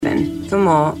For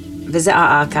more, visit our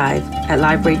archive at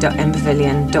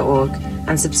library.mpavilion.org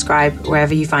and subscribe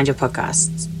wherever you find your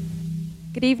podcasts.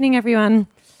 Good evening, everyone.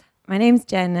 My name's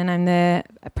Jen, and I'm the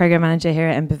Programme Manager here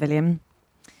at MPavilion.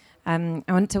 I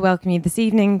want to welcome you this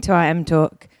evening to our M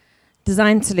Talk,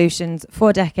 Design Solutions,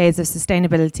 4 Decades of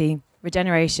Sustainability,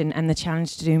 Regeneration and the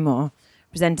Challenge to Do More,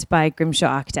 presented by Grimshaw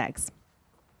Architects.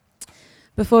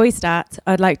 Before we start,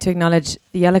 I'd like to acknowledge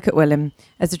the Yalukit Willam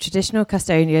as the traditional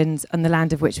custodians on the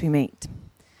land of which we meet.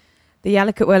 The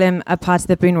Yalukit Willam are part of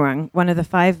the Boon Wurrung, one of the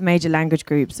 5 major language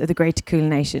groups of the Greater Kulin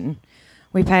Nation.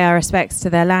 We pay our respects to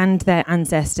their land, their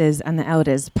ancestors and their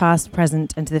elders, past,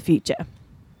 present and to the future.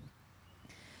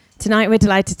 Tonight we're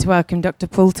delighted to welcome Dr.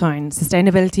 Paul Toyne,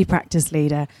 Sustainability Practice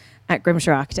Leader at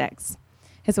Grimshaw Architects.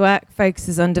 His work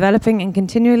focuses on developing and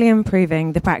continually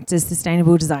improving the practice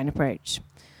sustainable design approach.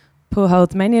 Paul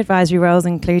holds many advisory roles,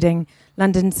 including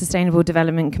London Sustainable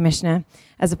Development Commissioner,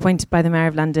 as appointed by the Mayor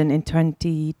of London in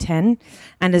 2010,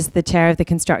 and as the Chair of the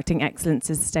Constructing Excellence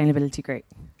Sustainability Group.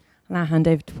 I'll now hand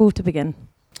over to Paul to begin.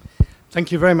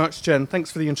 Thank you very much, Jen.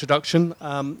 Thanks for the introduction.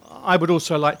 I would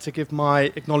also like to give my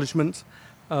acknowledgement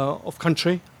of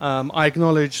country. I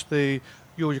acknowledge the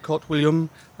Yalukit Willam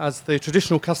as the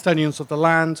traditional custodians of the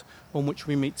land on which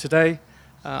we meet today.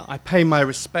 I pay my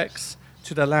respects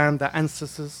to their land, their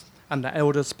ancestors, and their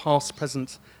elders, past,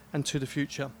 present, and to the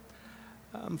future.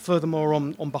 Furthermore,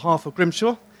 on behalf of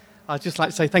Grimshaw, I'd just like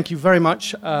to say thank you very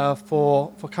much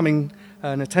for coming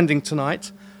and attending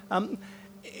tonight.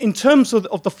 In terms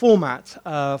of the format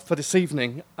for this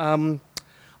evening, I'm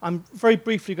very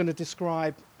briefly going to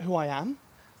describe who I am,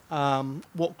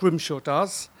 what Grimshaw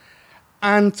does,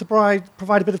 and to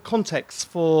provide a bit of context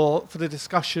for the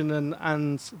discussion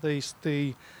and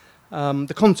the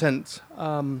content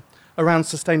around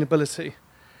sustainability.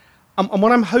 And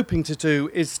what I'm hoping to do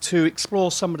is to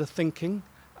explore some of the thinking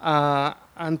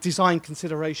and design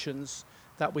considerations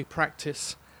that we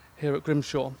practice here at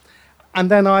Grimshaw. And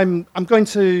then I'm going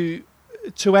to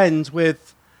end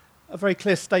with a very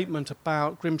clear statement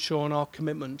about Grimshaw and our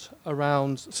commitment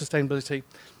around sustainability.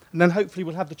 And then hopefully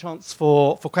we'll have the chance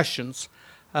for questions.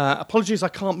 Apologies, I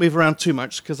can't move around too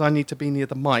much because I need to be near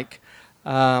the mic.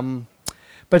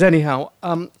 But anyhow,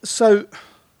 so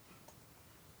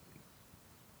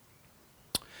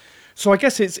I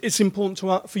guess it's important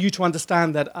for you to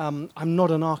understand that I'm not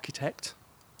an architect,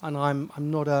 and I'm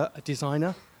not a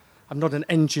designer. I'm not an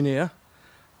engineer.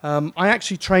 I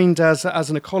actually trained as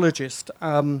an ecologist,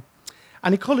 and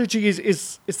ecology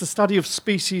is the study of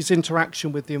species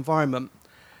interaction with the environment.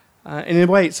 In a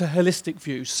way, it's a holistic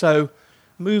view. So,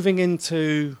 moving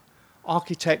into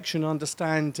architecture and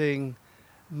understanding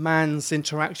man's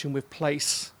interaction with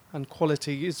place and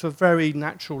quality is a very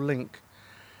natural link.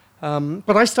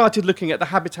 But I started looking at the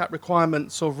habitat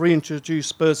requirements of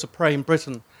reintroduced birds of prey in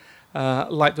Britain,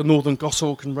 like the northern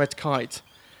goshawk and red kite,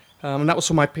 and that was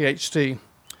for my PhD.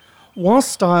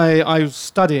 Whilst I was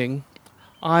studying,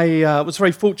 I was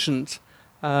very fortunate.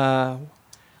 I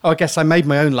guess I made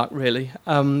my own luck, really,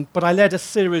 but I led a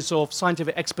series of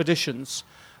scientific expeditions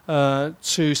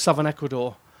to southern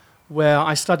Ecuador, where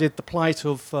I studied the plight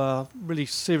of really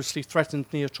seriously threatened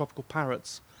neotropical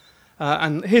parrots.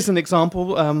 And here's an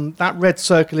example. That red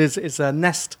circle is a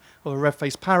nest of a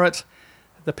red-faced parrot.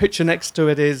 The picture next to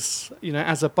it is,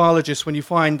 as a biologist, when you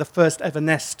find the first ever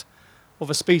nest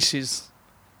of a species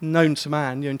known to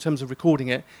man, in terms of recording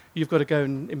it, you've got to go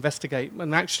and investigate.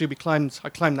 And actually, I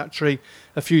climbed that tree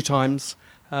a few times,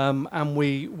 and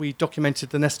we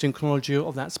documented the nesting chronology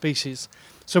of that species.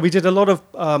 So we did a lot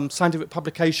of scientific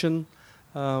publication.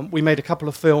 We made a couple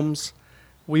of films.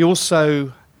 We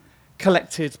also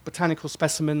collected botanical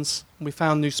specimens. We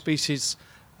found new species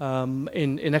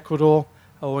in Ecuador,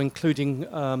 including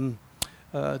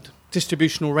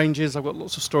distributional ranges. I've got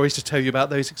lots of stories to tell you about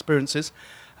those experiences.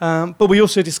 But we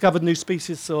also discovered new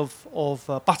species of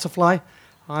butterfly.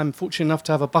 I'm fortunate enough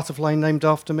to have a butterfly named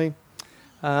after me.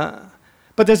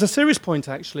 But there's a serious point,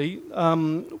 actually.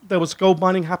 There was gold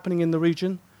mining happening in the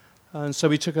region, and so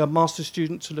we took a master's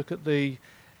student to look at the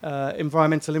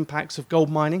environmental impacts of gold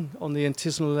mining on the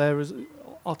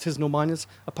artisanal miners,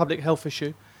 a public health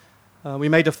issue. We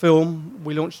made a film,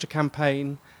 we launched a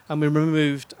campaign, and we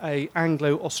removed an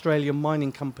Anglo-Australian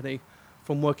mining company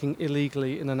from working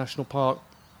illegally in a national park.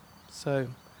 So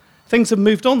things have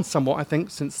moved on somewhat, I think,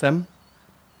 since then.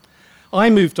 I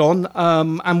moved on,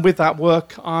 and with that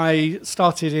work, I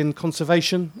started in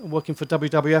conservation, working for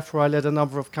WWF, where I led a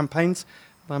number of campaigns.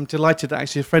 I'm delighted that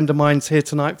actually a friend of mine's here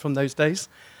tonight from those days.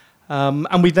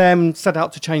 And we then set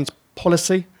out to change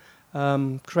policy,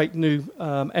 create new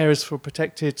areas for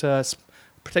protected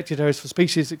areas for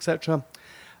species, etc.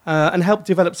 and helped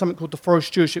develop something called the Forest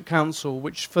Stewardship Council,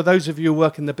 which for those of you who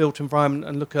work in the built environment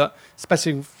and look at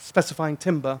specifying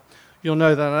timber, you'll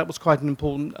know that that was quite an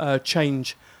important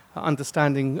change,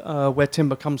 understanding where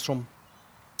timber comes from.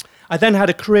 I then had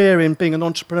a career in being an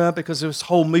entrepreneur because there was this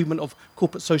whole movement of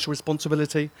corporate social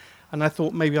responsibility, and I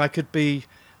thought maybe I could be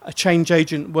a change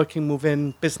agent working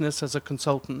within business as a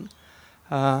consultant.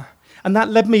 And that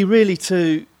led me really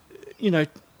to,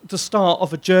 the start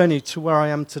of a journey to where I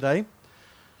am today.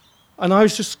 And I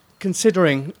was just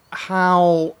considering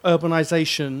how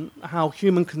urbanization, how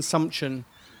human consumption,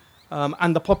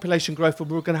 and the population growth were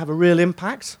going to have a real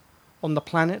impact on the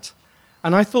planet.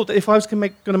 And I thought that if I was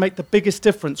going to make the biggest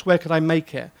difference, where could I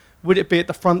make it? Would it be at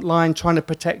the front line trying to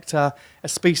protect a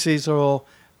species or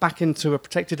back into a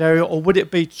protected area, or would it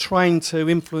be trying to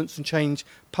influence and change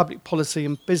public policy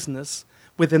and business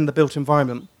within the built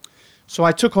environment? So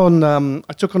I took on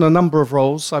a number of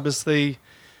roles. I was the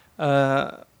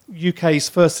UK's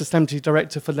first sustainability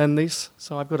director for Lendlease,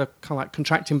 so I've got a kind of like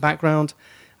contracting background.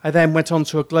 I then went on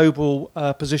to a global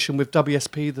position with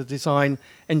WSP, the design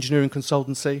engineering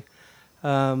consultancy.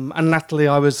 And latterly,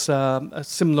 I was a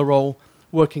similar role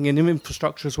working in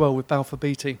infrastructure as well with Balfour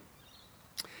Beatty.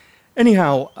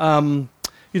 Anyhow,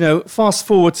 fast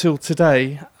forward till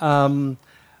today, and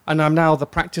I'm now the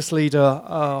practice leader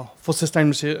for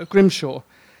sustainability at Grimshaw.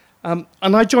 And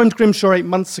I joined Grimshaw 8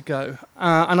 months ago,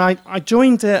 and I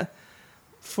joined it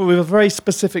with a very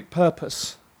specific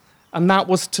purpose, and that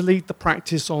was to lead the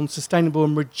practice on sustainable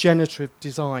and regenerative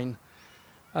design.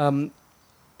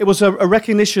 It was a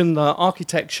recognition that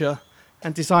architecture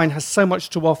and design has so much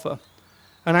to offer,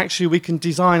 and actually we can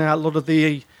design out a lot of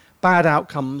the bad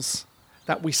outcomes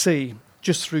that we see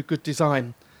just through good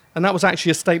design. And that was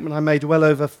actually a statement I made well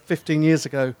over 15 years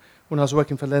ago when I was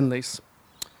working for Lendlease.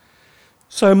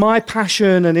 So my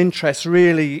passion and interest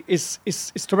really is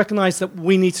to recognize that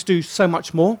we need to do so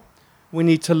much more, we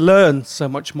need to learn so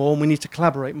much more, and we need to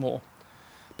collaborate more.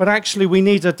 But actually we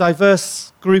need a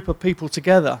diverse group of people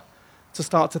together to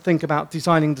start to think about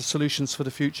designing the solutions for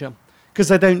the future, because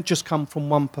they don't just come from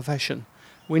one profession.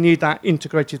 We need that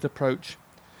integrated approach.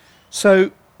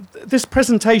 So this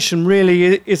presentation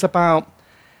really is about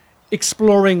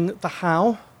exploring the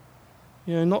how,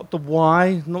 not the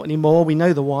why, not anymore. We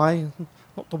know the why,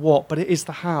 not the what, but it is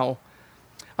the how.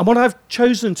 And what I've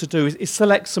chosen to do is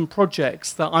select some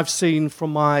projects that I've seen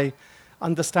from my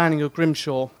understanding of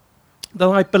Grimshaw that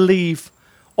I believe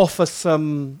offer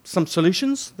some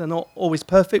solutions. They're not always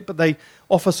perfect, but they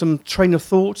offer some train of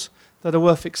thought that are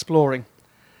worth exploring.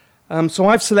 So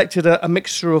I've selected a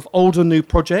mixture of old and new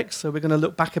projects, so we're going to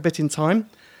look back a bit in time,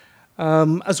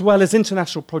 as well as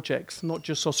international projects, not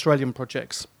just Australian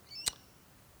projects.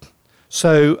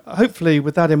 So hopefully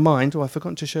with that in mind, I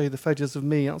forgot to show you the photos of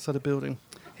me outside the building.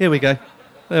 Here we go.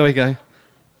 There we go. You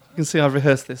can see I've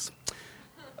rehearsed this.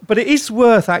 But it is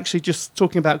worth actually just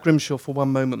talking about Grimshaw for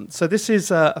one moment. So this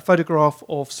is a photograph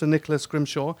of Sir Nicholas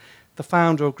Grimshaw, the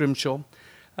founder of Grimshaw,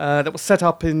 that was set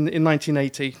up in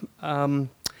 1980.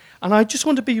 And I just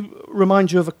want to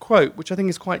remind you of a quote, which I think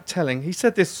is quite telling. He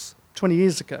said this 20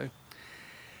 years ago.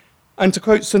 And to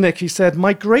quote Sir Nick, he said,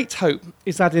 "My great hope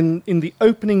is that in the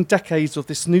opening decades of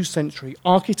this new century,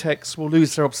 architects will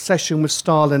lose their obsession with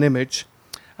style and image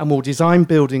and will design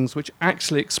buildings which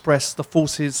actually express the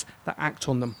forces that act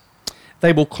on them.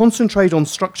 They will concentrate on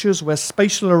structures where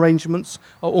spatial arrangements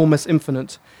are almost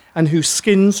infinite and whose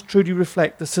skins truly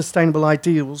reflect the sustainable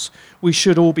ideals we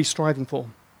should all be striving for,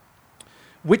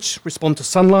 which respond to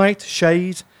sunlight,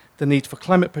 shade, the need for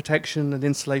climate protection and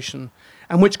insulation,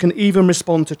 and which can even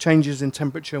respond to changes in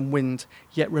temperature and wind,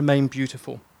 yet remain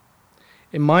beautiful.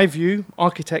 In my view,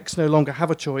 architects no longer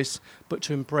have a choice but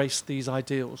to embrace these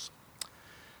ideals."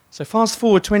 So fast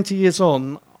forward 20 years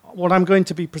on, what I'm going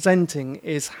to be presenting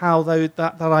is how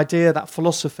that idea, that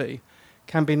philosophy,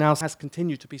 has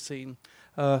continued to be seen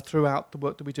throughout the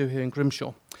work that we do here in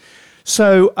Grimshaw.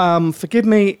 So forgive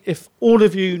me if all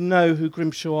of you know who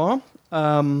Grimshaw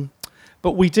are,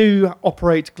 but we do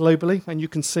operate globally, and you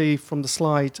can see from the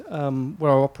slide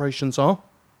where our operations are.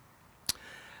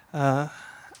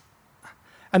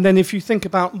 And then if you think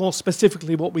about more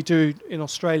specifically what we do in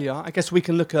Australia, I guess we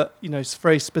can look at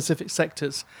very specific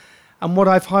sectors. And what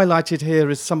I've highlighted here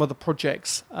is some of the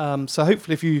projects. So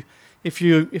hopefully if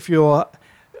you're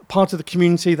part of the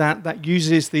community that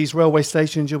uses these railway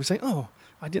stations, you'll be saying, "Oh,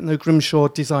 I didn't know Grimshaw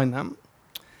designed that."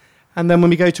 And then when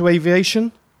we go to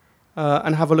aviation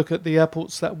and have a look at the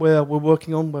airports that we're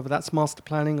working on, whether that's master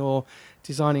planning or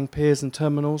designing piers and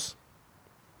terminals.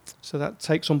 So that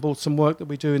takes on board some work that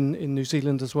we do in New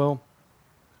Zealand as well.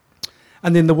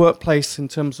 And in the workplace in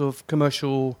terms of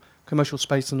commercial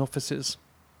space and offices.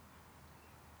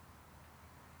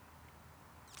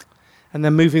 And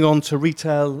then moving on to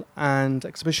retail and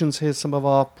exhibitions, here's some of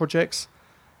our projects,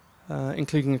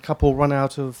 including a couple run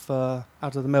out of the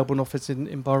Melbourne office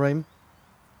in Bahrain.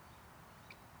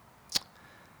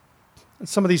 And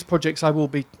some of these projects I will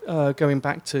be going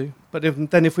back to. But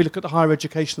if we look at the higher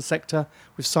education sector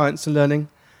with science and learning,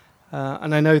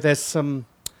 and I know there's some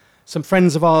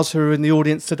friends of ours who are in the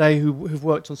audience today who've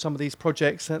worked on some of these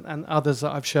projects and others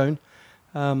that I've shown.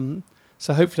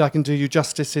 So hopefully I can do you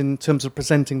justice in terms of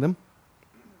presenting them.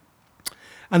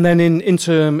 And then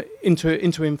into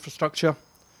infrastructure.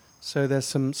 So there's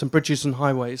some bridges and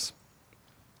highways.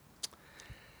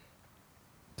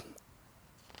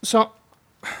 So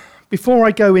before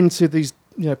I go into these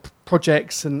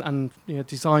projects and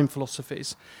design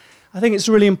philosophies, I think it's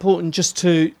really important just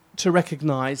to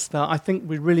recognise that I think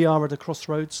we really are at a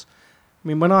crossroads. I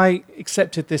mean, when I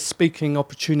accepted this speaking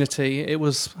opportunity, it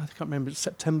was, I can't remember,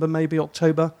 September, maybe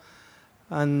October,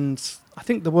 and I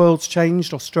think the world's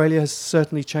changed. Australia is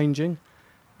certainly changing.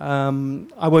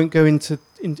 I won't go into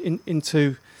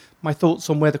my thoughts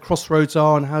on where the crossroads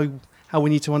are and how we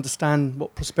need to understand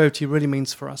what prosperity really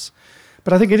means for us.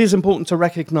 But I think it is important to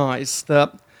recognise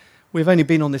that we've only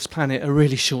been on this planet a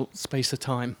really short space of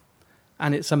time,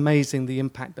 and it's amazing the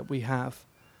impact that we have.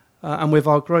 And with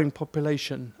our growing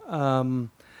population and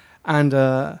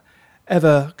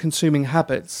ever-consuming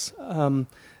habits,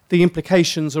 the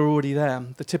implications are already there,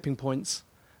 the tipping points.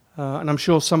 And I'm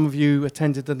sure some of you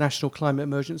attended the National Climate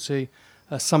Emergency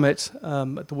Summit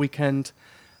at the weekend.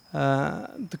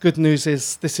 The good news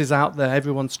is this is out there.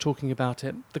 Everyone's talking about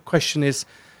it. The question is,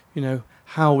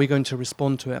 how are we going to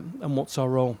respond to it and what's our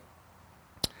role?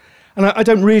 And I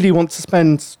don't really want to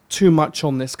spend too much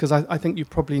on this because I think you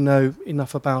probably know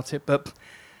enough about it. But,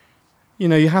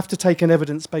 you have to take an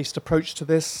evidence-based approach to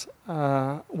this.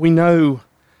 We know,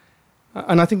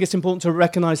 and I think it's important to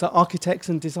recognise that architects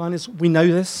and designers, we know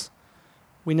this.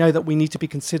 We know that we need to be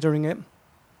considering it.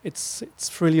 It's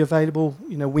freely available.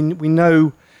 We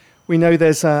know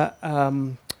there's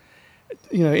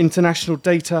international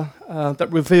data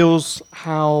that reveals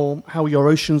how your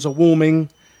oceans are warming,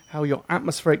 how your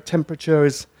atmospheric temperature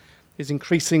is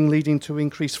increasing, leading to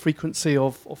increased frequency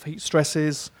of heat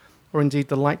stresses, or indeed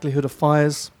the likelihood of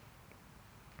fires.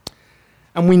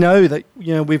 And we know that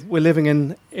we're living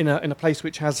in a place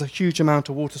which has a huge amount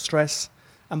of water stress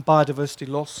and biodiversity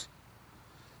loss.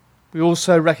 We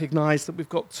also recognise that we've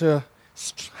got to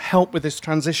help with this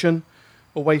transition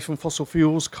away from fossil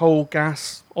fuels, coal,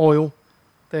 gas, oil.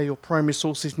 They're your primary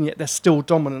sources, and yet they're still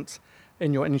dominant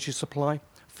in your energy supply.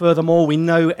 Furthermore, we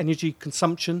know energy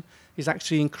consumption is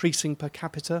actually increasing per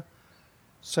capita.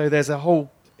 So there's a whole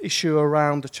issue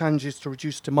around the challenges to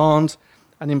reduce demand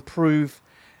and improve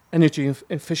energy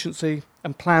efficiency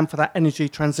and plan for that energy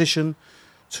transition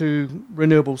to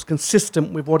renewables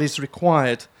consistent with what is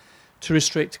required to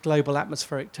restrict global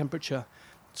atmospheric temperature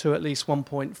to at least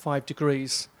 1.5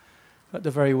 degrees, at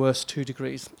the very worst 2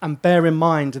 degrees. And bear in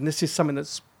mind, and this is something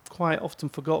that's quite often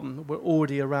forgotten, we're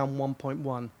already around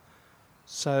 1.1.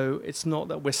 So it's not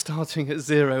that we're starting at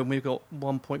 0 and we've got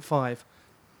 1.5.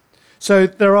 So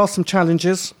there are some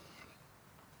challenges.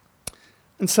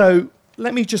 And so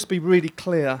let me just be really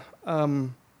clear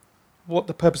what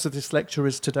the purpose of this lecture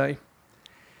is today.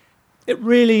 It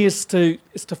really is to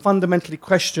fundamentally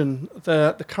question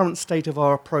the current state of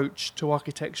our approach to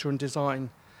architecture and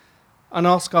design and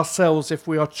ask ourselves if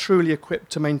we are truly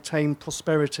equipped to maintain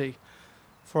prosperity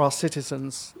for our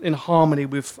citizens in harmony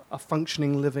with a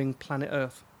functioning, living planet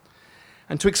Earth.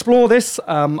 And to explore this,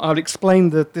 I'll explain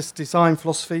this design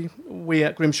philosophy we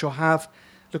at Grimshaw have,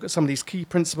 look at some of these key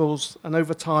principles, and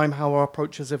over time how our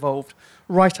approach has evolved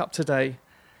right up today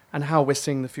and how we're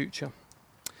seeing the future.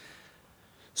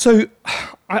 So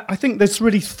I think there's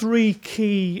really three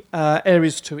key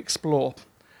areas to explore.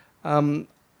 And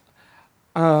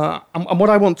what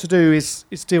I want to do is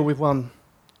deal with one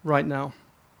right now,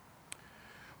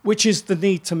 which is the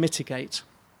need to mitigate.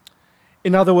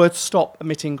 In other words, stop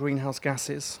emitting greenhouse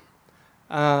gases.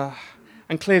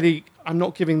 And clearly, I'm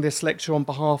not giving this lecture on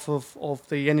behalf of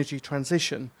the energy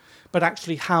transition, but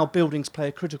actually how buildings play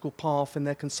a critical part in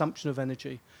their consumption of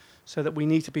energy, so that we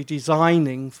need to be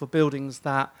designing for buildings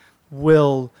that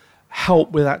will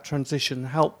help with that transition,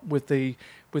 help with the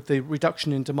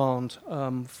reduction in demand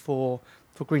for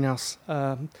greenhouse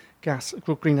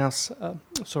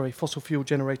fossil fuel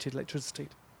generated electricity.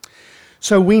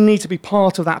 So we need to be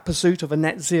part of that pursuit of a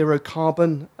net zero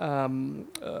carbon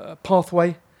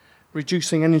pathway,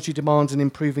 reducing energy demand and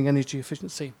improving energy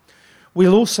efficiency.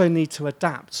 We'll also need to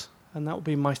adapt, and that will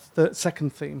be my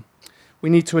second theme. We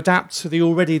need to adapt to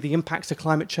the impacts of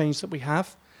climate change that we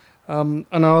have, and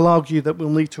I'll argue that we'll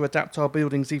need to adapt our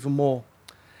buildings even more.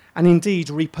 and indeed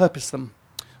repurpose them,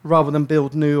 rather than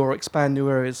build new or expand new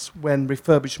areas when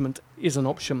refurbishment is an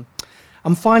option.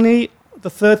 And finally, the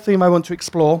third theme I want to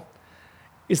explore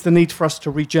is the need for us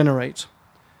to regenerate.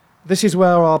 This is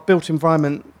where our built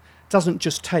environment doesn't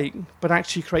just take, but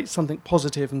actually creates something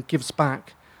positive and gives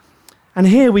back. And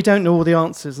here we don't know all the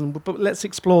answers, but let's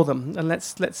explore them, and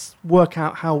let's work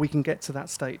out how we can get to that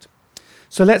state.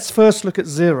 So let's first look at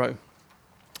zero.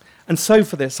 And so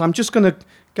for this, I'm just going to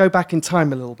go back in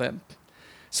time a little bit.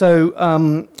 So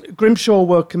Grimshaw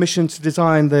were commissioned to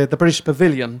design the British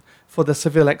Pavilion for the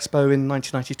Seville Expo in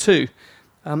 1992.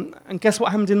 And guess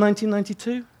what happened in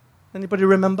 1992? Anybody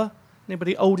remember?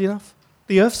 Anybody old enough?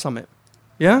 The Earth Summit.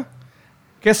 Yeah?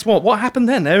 Guess what? What happened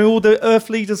then? All the Earth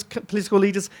leaders, political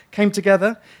leaders, came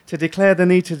together to declare the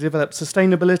need to develop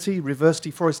sustainability, reverse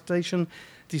deforestation,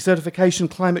 desertification,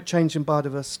 climate change, and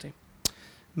biodiversity.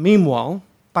 Meanwhile,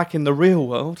 back in the real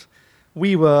world,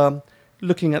 we were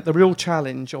looking at the real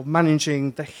challenge of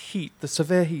managing the heat, the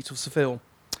severe heat of Seville,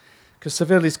 because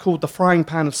Seville is called the frying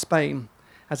pan of Spain,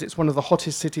 as it's one of the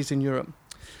hottest cities in Europe.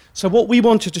 So what we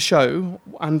wanted to show,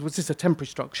 and was this a temporary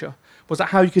structure, was that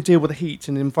how you could deal with the heat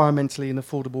in an environmentally and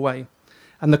affordable way.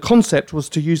 And the concept was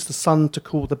to use the sun to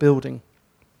cool the building.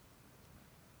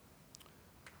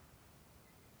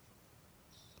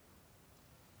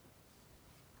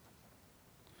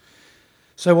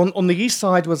 So on the east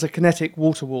side was a kinetic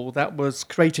water wall that was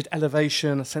created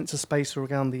elevation, a sense of space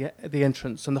around the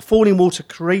entrance. And the falling water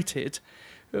created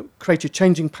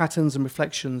changing patterns and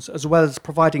reflections, as well as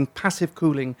providing passive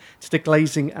cooling to the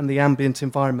glazing and the ambient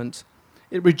environment.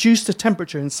 It reduced the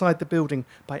temperature inside the building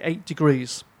by 8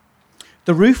 degrees.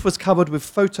 The roof was covered with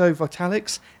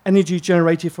photovoltaics. Energy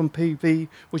generated from PV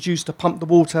was used to pump the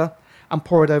water and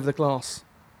pour it over the glass.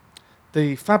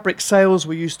 The fabric sails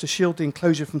were used to shield the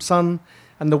enclosure from sun,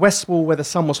 and the west wall, where the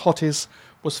sun was hottest,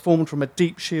 was formed from a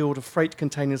deep shield of freight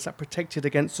containers that protected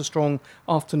against the strong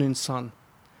afternoon sun.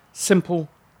 Simple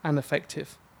and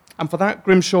effective. And for that,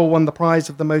 Grimshaw won the prize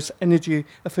of the most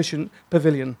energy-efficient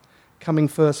pavilion, coming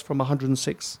first from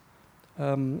 106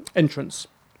 entrants.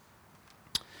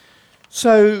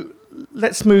 So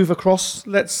let's move across.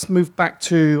 Let's move back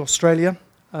to Australia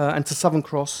and to Southern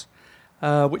Cross,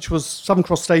 Southern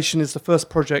Cross Station is the first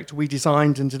project we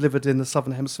designed and delivered in the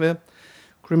Southern Hemisphere.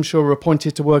 Grimshaw were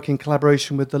appointed to work in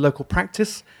collaboration with the local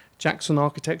practice, Jackson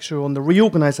Architecture, on the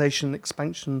reorganisation and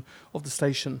expansion of the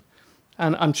station.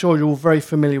 And I'm sure you're all very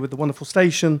familiar with the wonderful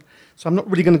station, so I'm not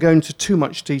really going to go into too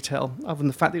much detail, other than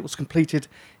the fact that it was completed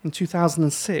in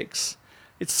 2006.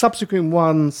 It's subsequently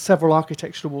won several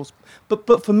architectural awards.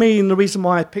 But for me, and the reason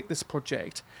why I picked this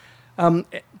project,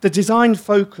 the design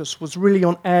focus was really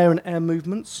on air and air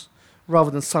movements,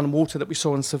 rather than sun and water that we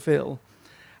saw in Seville.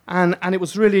 And it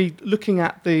was really looking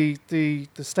at the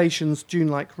station's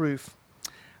dune-like roof.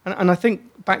 And I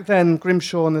think back then,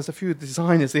 Grimshaw, and there's a few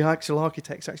designers, the actual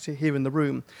architects actually here in the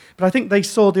room, but I think they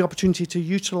saw the opportunity to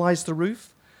utilise the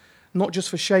roof, not just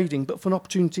for shading, but for an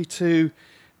opportunity to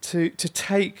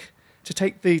take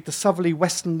the southerly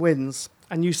western winds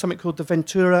and use something called the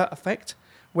Ventura effect,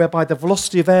 whereby the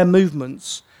velocity of air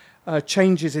movements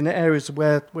changes in areas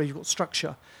where you've got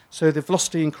structure. So the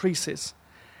velocity increases.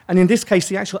 And in this case,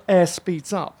 the actual air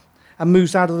speeds up and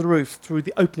moves out of the roof through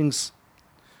the openings.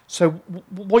 So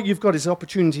what you've got is an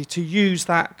opportunity to use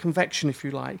that convection, if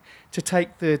you like, to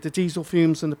take the diesel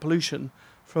fumes and the pollution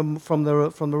from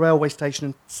the railway station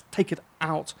and take it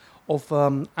out of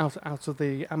the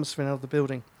atmosphere and out of the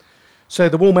building. So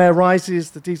the warm air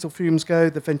rises, the diesel fumes go,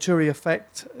 the Venturi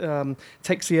effect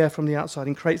takes the air from the outside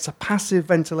and creates a passive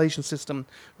ventilation system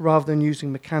rather than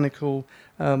using mechanical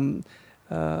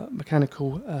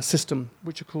system,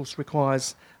 which of course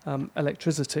requires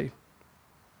electricity.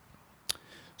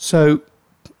 So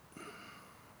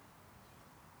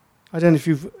I don't know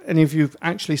if any of you've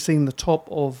actually seen the top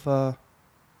of. No,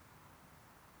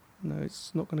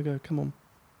 it's not going to go. Come on.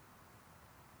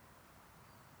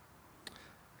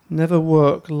 Never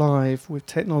work live with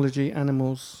technology,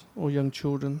 animals, or young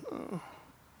children. Oh,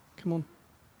 come on.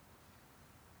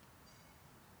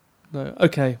 No.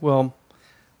 Okay. Well,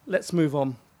 let's move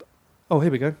on. Oh,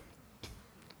 here we go.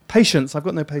 Patience. I've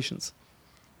got no patience.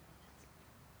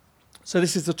 So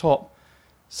this is the top.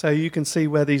 So you can see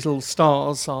where these little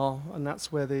stars are, and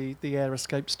that's where the air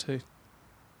escapes to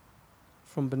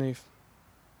from beneath.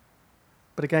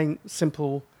 But again,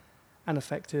 simple and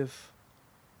effective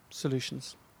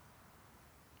solutions.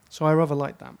 So I rather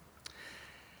like that.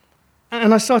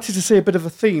 And I started to see a bit of a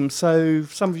theme. So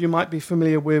some of you might be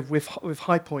familiar with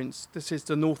High Points. This is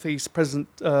the Northeast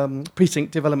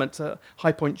Precinct Development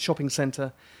High Point Shopping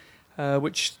Centre,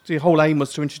 which the whole aim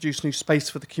was to introduce new space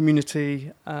for the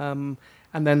community and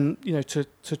and then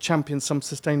to champion some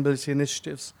sustainability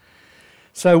initiatives.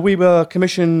 So we were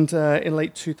commissioned in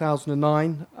late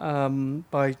 2009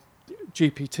 by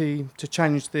GPT to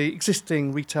change the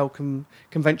existing retail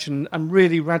convention and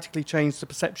really radically change the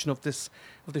perception of this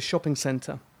shopping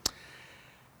centre.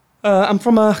 And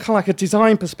from a kind of like a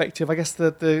design perspective, I guess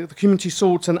the community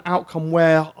sought an outcome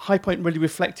where High Point really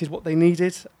reflected what they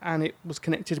needed, and it was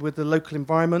connected with the local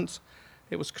environment.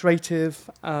 It was creative,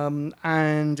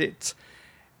 and it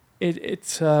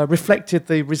reflected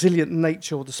the resilient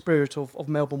nature or the spirit of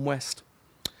Melbourne West.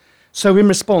 So in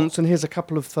response, and here's a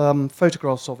couple of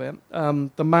photographs of it,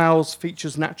 the Mau's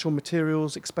features natural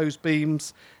materials, exposed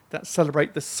beams that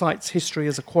celebrate the site's history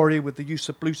as a quarry with the use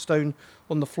of bluestone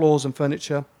on the floors and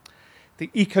furniture. The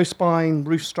eco-spine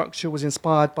roof structure was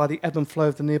inspired by the ebb and flow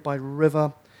of the nearby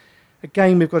river.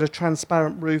 Again, we've got a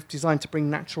transparent roof designed to bring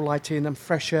natural light in and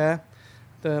fresh air.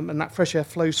 And that fresh air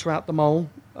flows throughout the mall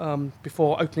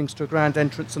before openings to a grand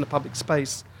entrance and a public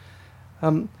space.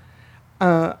 And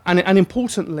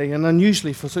importantly, and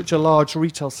unusually for such a large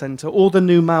retail centre, all the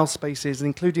new mall spaces,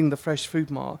 including the fresh food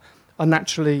mart, are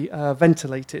naturally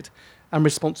ventilated and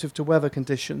responsive to weather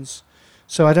conditions.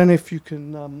 So I don't know if you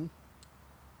can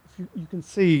you can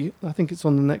see, I think it's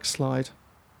on the next slide,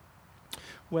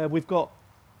 where we've got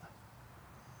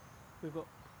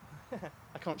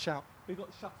I can't shout. We've got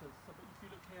shutters, so if you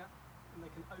look here, and they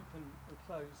can open and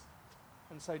close.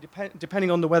 And so depending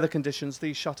on the weather conditions,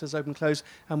 these shutters open and close,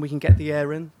 and we can get the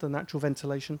air in, the natural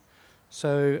ventilation.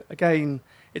 So again,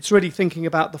 it's really thinking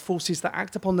about the forces that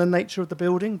act upon the nature of the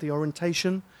building, the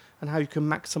orientation, and how you can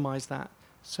maximise that.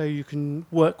 So you can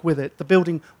work with it. The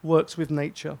building works with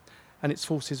nature and its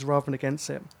forces rather than against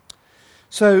it.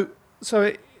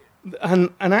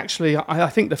 Actually, I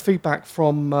think the feedback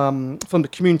from the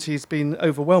community has been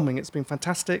overwhelming. It's been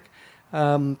fantastic.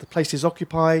 The place is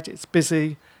occupied, it's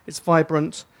busy, it's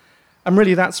vibrant. And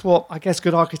really that's what I guess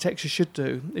good architecture should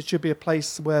do. It should be a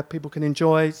place where people can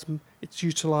enjoy, it's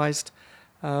utilised,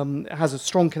 it has a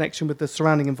strong connection with the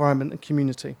surrounding environment and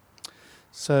community.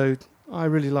 So I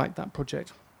really like that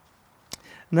project.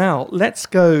 Now, let's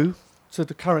go to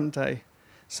the current day.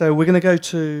 So we're going to go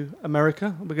to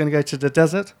America, we're going to go to the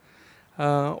desert.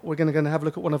 We're going to have a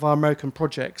look at one of our American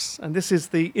projects. And this is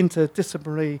the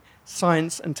Interdisciplinary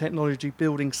Science and Technology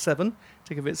Building 7,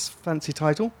 to give its fancy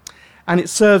title. And it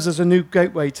serves as a new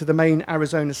gateway to the main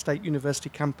Arizona State University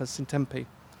campus in Tempe.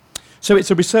 So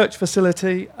it's a research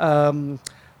facility. I'm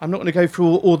not going to go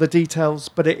through all the details,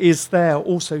 but it is there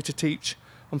also to teach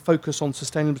and focus on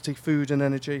sustainability, food and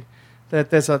energy.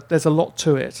 There's a lot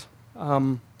to it.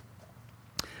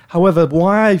 However,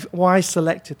 why I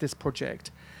selected this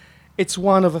project, it's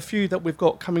one of a few that we've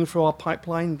got coming through our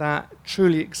pipeline that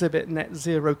truly exhibit net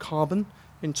zero carbon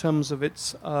in terms of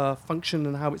its function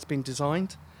and how it's been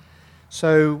designed.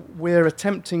 So we're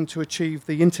attempting to achieve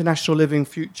the International Living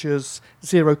Futures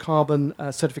Zero Carbon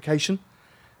certification.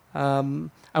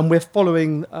 And we're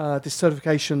following this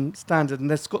certification standard,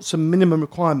 and it's got some minimum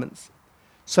requirements.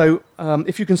 So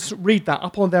if you can read that,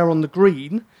 up on there on the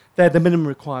green, they're the minimum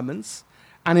requirements.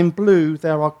 And in blue,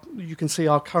 you can see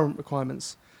our current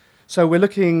requirements. So we're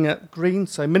looking at green,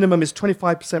 so minimum is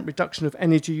 25% reduction of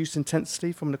energy use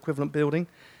intensity from an equivalent building,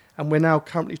 and we're now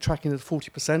currently tracking at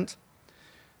 40%.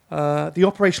 The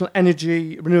operational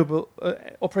energy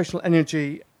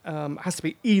has to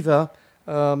be either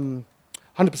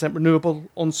 100% renewable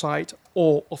on-site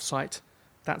or off-site.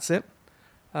 That's it.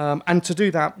 And to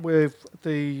do that,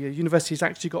 the university's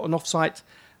actually got an off-site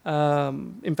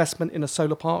investment in a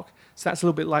solar park. So that's a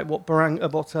little bit like what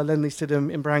Lendlease did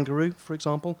in Barangaroo, for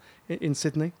example, in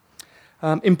Sydney.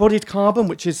 Embodied carbon,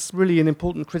 which is really an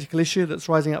important critical issue that's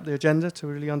rising up the agenda to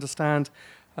really understand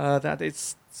that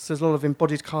there's a lot of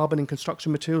embodied carbon in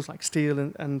construction materials like steel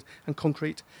and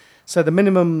concrete. So the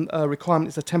minimum requirement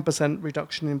is a 10%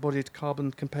 reduction in embodied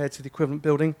carbon compared to the equivalent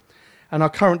building. And our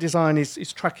current design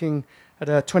is tracking at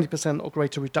a 20% or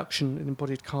greater reduction in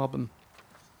embodied carbon.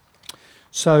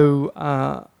 So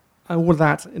all of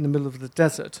that in the middle of the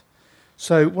desert.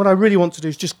 So what I really want to do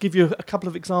is just give you a couple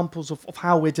of examples of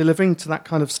how we're delivering to that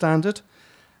kind of standard.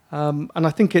 And I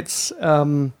think it's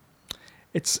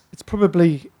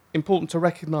probably important to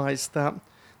recognise that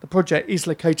the project is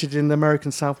located in the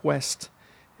American Southwest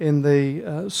in the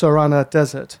Sorana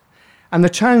Desert. And the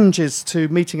challenges to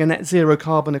meeting a net zero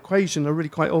carbon equation are really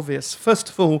quite obvious. First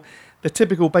of all, the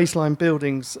typical baseline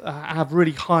buildings have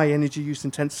really high energy use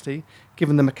intensity,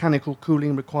 given the mechanical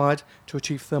cooling required to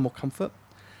achieve thermal comfort.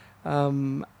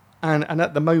 And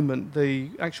at the moment,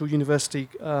 the actual university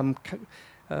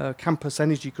campus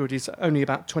energy grid is only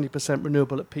about 20%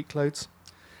 renewable at peak loads.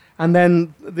 And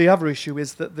then the other issue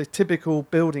is that the typical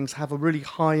buildings have a really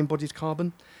high embodied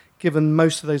carbon, given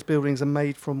most of those buildings are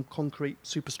made from concrete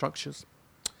superstructures.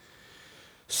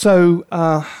 So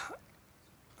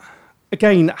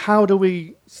again, how do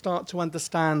we start to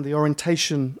understand the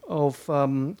orientation of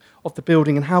the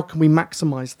building, and how can we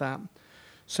maximize that?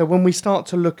 So when we start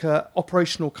to look at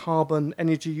operational carbon,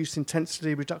 energy use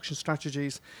intensity reduction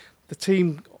strategies, the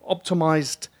team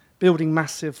optimized building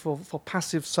massive for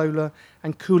passive solar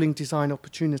and cooling design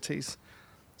opportunities.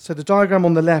 So the diagram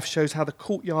on the left shows how the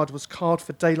courtyard was carved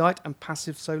for daylight and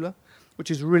passive solar,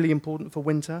 which is really important for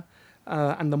winter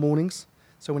and the mornings.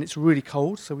 So when it's really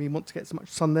cold, so we want to get as much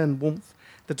sun there and warmth.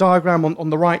 The diagram on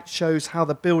the right shows how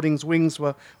the building's wings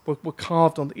were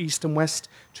carved on the east and west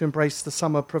to embrace the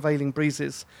summer prevailing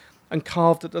breezes, and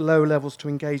carved at the lower levels to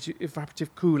engage evaporative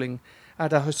cooling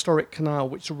at a historic canal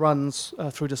which runs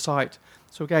through the site.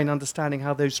 So again, understanding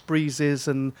how those breezes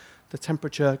and the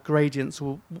temperature gradients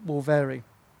will vary.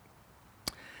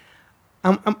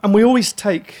 And we always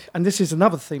take, and this is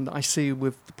another theme that I see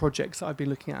with the projects that I've been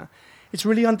looking at, it's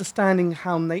really understanding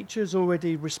how nature is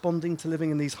already responding to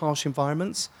living in these harsh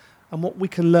environments, and what we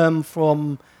can learn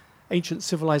from ancient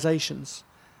civilizations,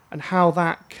 and how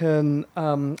that can,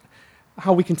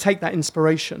 how we can take that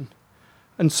inspiration.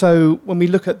 And so when we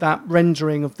look at that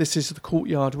rendering of this is the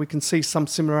courtyard, we can see some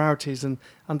similarities in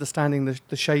understanding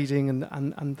the shading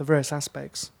and the various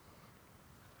aspects.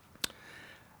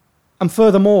 And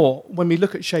furthermore, when we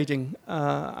look at shading,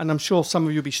 and I'm sure some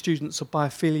of you will be students of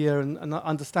biophilia and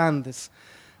understand this,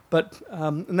 but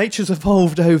nature's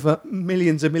evolved over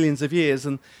millions and millions of years.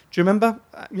 And do you remember,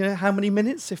 how many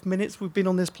minutes, if minutes, we've been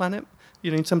on this planet,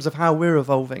 in terms of how we're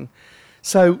evolving?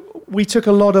 So we took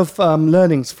a lot of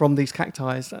learnings from these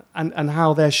cacti and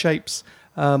how their shapes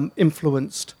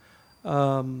influenced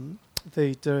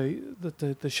the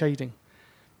shading.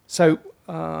 So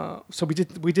we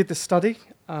did the study,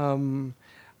 and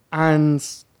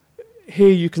here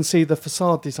you can see the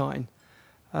facade design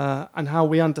and how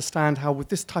we understand how with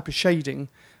this type of shading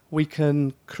we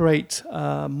can create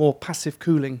more passive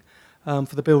cooling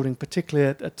for the building, particularly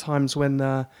at times when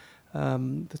the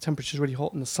temperature is really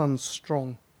hot and the sun's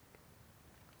strong.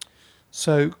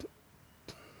 So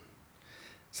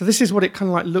this is what it kind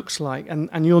of like looks like,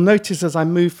 and you'll notice as I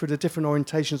move through the different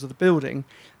orientations of the building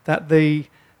that that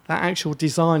actual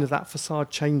design of that facade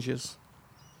changes.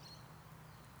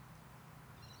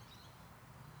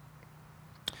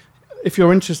 If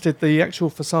you're interested, the actual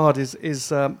facade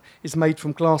is made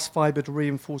from glass fibered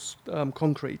reinforced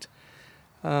concrete,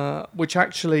 which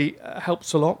actually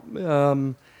helps a lot.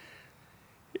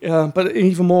 But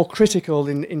even more critical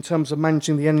in terms of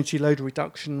managing the energy load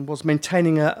reduction was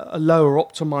maintaining a lower,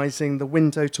 optimizing the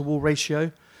window to wall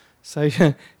ratio. So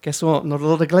guess what? Not a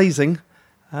lot of glazing.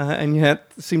 And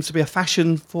yet there seems to be a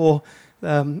fashion for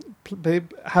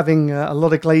having a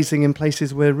lot of glazing in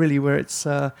places where it's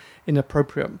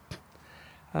inappropriate.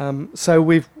 So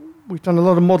we've done a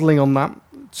lot of modelling on that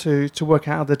to work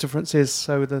out how the difference is.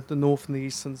 So the north and the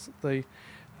east and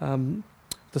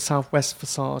the southwest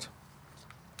facade.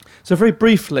 So very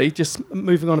briefly, just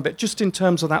moving on a bit, just in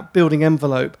terms of that building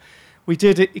envelope, we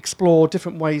did explore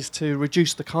different ways to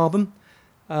reduce the carbon,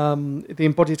 the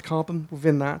embodied carbon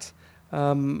within that.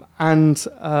 So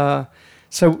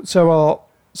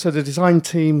the design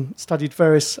team studied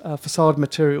various facade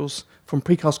materials from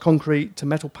precast concrete to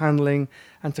metal paneling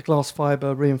and to glass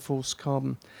fiber reinforced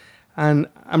carbon. And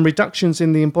reductions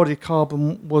in the embodied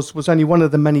carbon was only one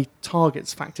of the many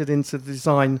targets factored into the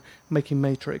design making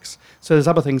matrix. So there's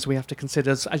other things we have to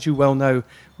consider. As you well know,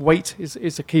 weight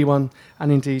is a key one, and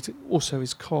indeed also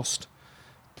is cost.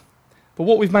 But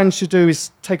what we've managed to do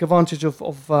is take advantage of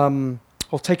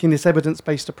taking this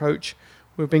evidence-based approach.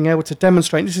 We're being able to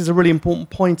demonstrate, and this is a really important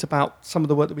point about some of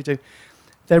the work that we do,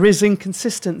 there is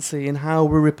inconsistency in how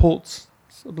we report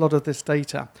a lot of this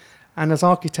data. And as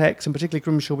architects, and particularly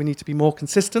Grimshaw, we need to be more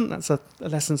consistent. That's a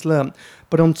lessons learned.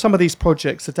 But on some of these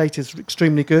projects, the data is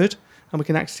extremely good, and we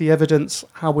can actually evidence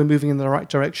how we're moving in the right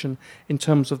direction in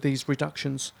terms of these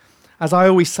reductions. As I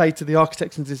always say to the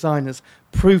architects and designers,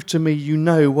 prove to me you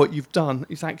know what you've done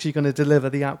is actually going to deliver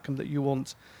the outcome that you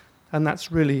want. And that's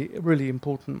really, really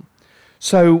important.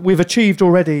 So we've achieved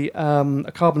already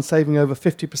a carbon saving over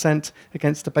 50%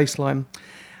 against the baseline.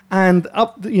 And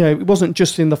it wasn't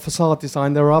just in the facade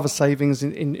design. There are other savings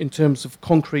in terms of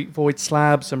concrete void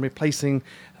slabs and replacing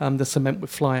the cement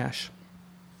with fly ash.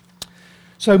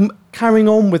 So carrying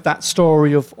on with that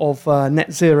story of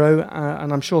net zero,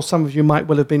 and I'm sure some of you might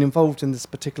well have been involved in this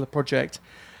particular project.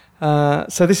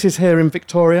 So this is here in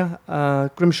Victoria.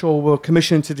 Grimshaw were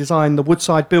commissioned to design the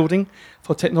Woodside building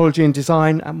for technology and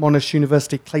design at Monash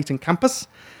University Clayton campus.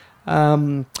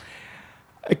 Again,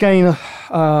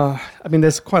 I mean,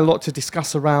 there's quite a lot to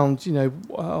discuss around,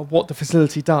 what the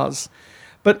facility does,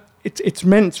 but it's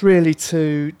meant really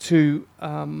to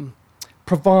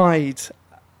provide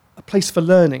a place for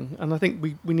learning, and I think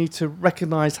we need to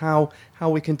recognise how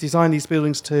we can design these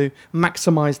buildings to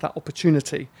maximise that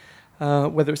opportunity,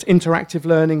 whether it's interactive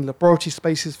learning, laboratory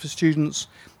spaces for students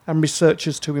and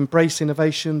researchers to embrace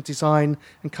innovation, design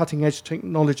and cutting-edge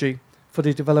technology for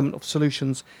the development of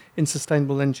solutions in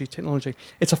sustainable energy technology.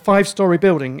 It's a 5-storey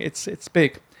building. It's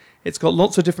big. It's got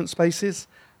lots of different spaces.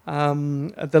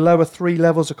 The lower 3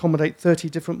 levels accommodate 30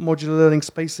 different modular learning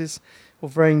spaces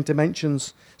of varying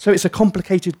dimensions. So it's a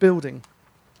complicated building.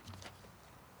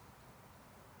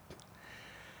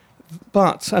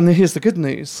 But, and here's the good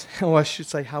news, or I should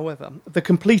say, however, the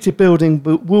completed building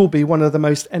will be one of the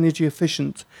most energy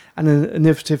efficient and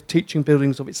innovative teaching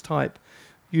buildings of its type,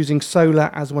 using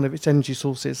solar as one of its energy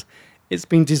sources. It's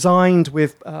been designed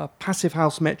with passive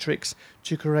house metrics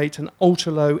to create an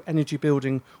ultra-low energy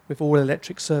building with all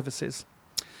electric services.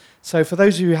 So for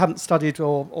those of you who haven't studied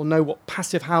or know what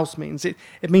passive house means, it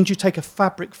means you take a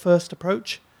fabric-first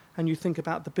approach and you think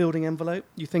about the building envelope.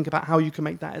 You think about how you can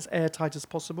make that as airtight as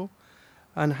possible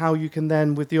and how you can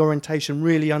then, with the orientation,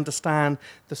 really understand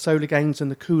the solar gains and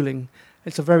the cooling.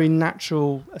 It's a very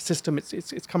natural system.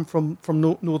 It's come from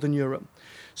Northern Europe.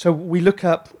 So we look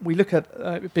at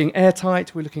it being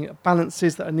airtight. We're looking at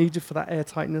balances that are needed for that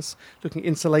airtightness, looking at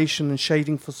insulation and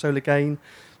shading for solar gain,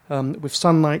 with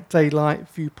sunlight, daylight,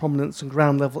 view prominence, and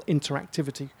ground level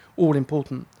interactivity, all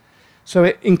important. So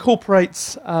it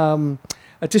incorporates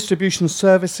a distribution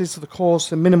services of the course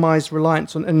to minimise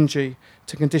reliance on energy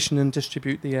to condition and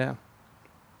distribute the air.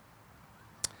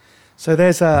 So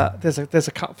there's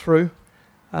a cut through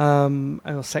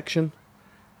a section.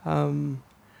 And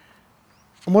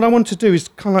what I want to do is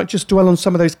kind of like just dwell on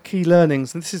some of those key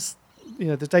learnings. And this is,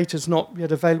 the data's not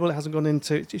yet available. It hasn't gone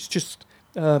into it. It's just,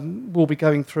 we'll be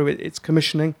going through it. It's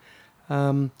commissioning.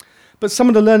 But some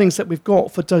of the learnings that we've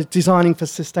got for designing for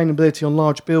sustainability on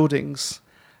large buildings,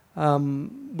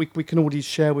 we can already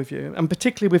share with you. And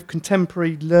particularly with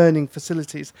contemporary learning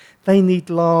facilities, they need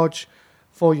large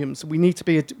volumes. We need to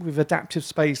be with adaptive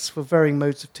space for varying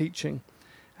modes of teaching.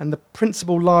 And the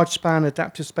principal large-span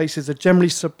adaptive spaces are generally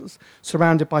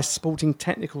surrounded by supporting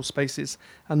technical spaces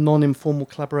and non-informal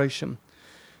collaboration.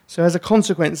 So as a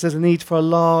consequence, there's a need for a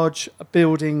large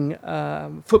building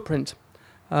footprint.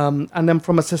 And then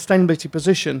from a sustainability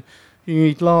position, you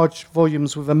need large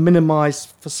volumes with a minimized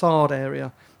facade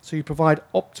area. So you provide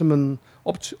optimum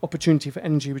opportunity for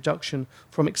energy reduction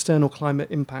from external climate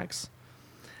impacts.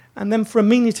 And then for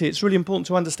amenity, it's really important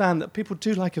to understand that people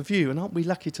do like a view, and aren't we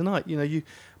lucky tonight?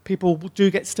 People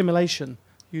do get stimulation.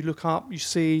 You look up, you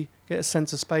see, get a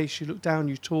sense of space, you look down,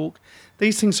 you talk.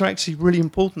 These things are actually really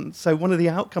important. So one of the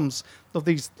outcomes of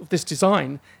this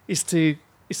design is to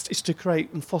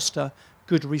create and foster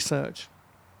good research.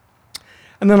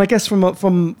 And then I guess from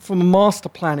a master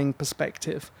planning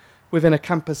perspective, within a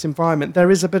campus environment, there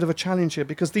is a bit of a challenge here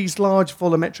because these large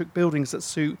volumetric buildings that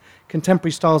suit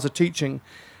contemporary styles of teaching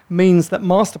means that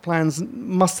master plans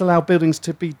must allow buildings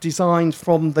to be designed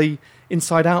from the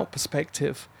inside-out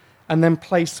perspective and then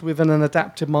placed within an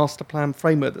adaptive master plan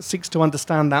framework that seeks to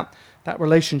understand that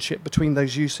relationship between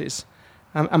those uses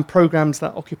and programs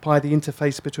that occupy the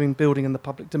interface between building and the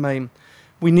public domain.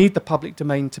 We need the public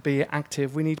domain to be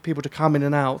active. We need people to come in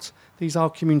and out. These are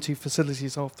community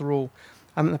facilities after all.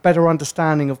 And a better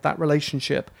understanding of that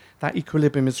relationship, that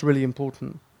equilibrium is really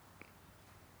important.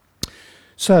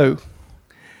 So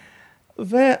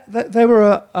there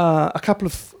were a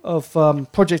couple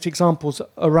of project examples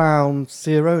around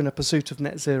zero and a pursuit of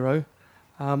net zero.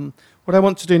 What I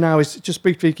want to do now is just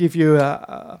briefly give you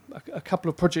a couple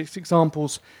of project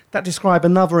examples that describe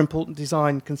another important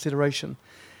design consideration.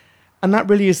 And that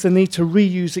really is the need to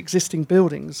reuse existing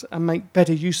buildings and make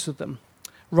better use of them,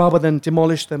 rather than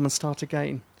demolish them and start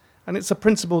again. And it's a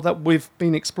principle that we've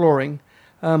been exploring,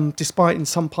 despite in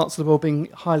some parts of the world being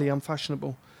highly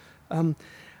unfashionable. And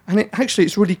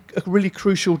it's really a really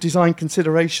crucial design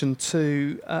consideration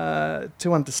to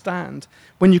understand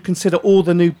when you consider all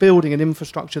the new building and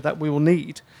infrastructure that we will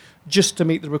need just to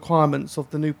meet the requirements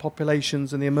of the new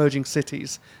populations and the emerging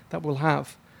cities that we'll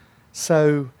have.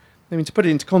 So, to put it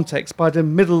into context, by the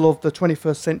middle of the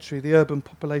 21st century, the urban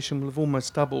population will have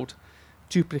almost doubled,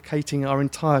 duplicating our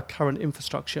entire current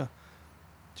infrastructure.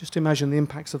 Just imagine the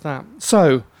impacts of that.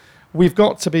 So we've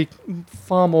got to be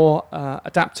far more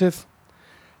adaptive.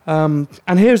 And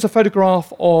here's a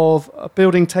photograph of a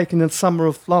building taken in the summer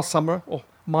of last summer, or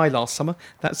my last summer,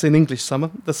 that's in English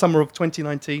summer, the summer of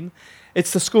 2019.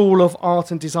 It's the School of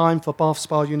Art and Design for Bath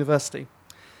Spa University.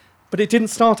 But it didn't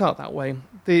start out that way.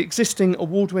 The existing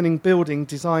award-winning building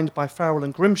designed by Farrell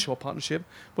and Grimshaw Partnership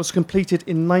was completed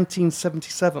in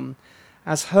 1977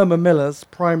 as Herman Miller's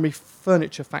primary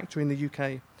furniture factory in the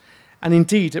UK. And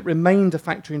indeed, it remained a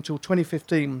factory until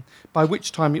 2015, by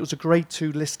which time it was a Grade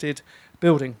 2 listed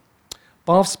building.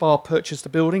 Bath Spa purchased the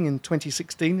building in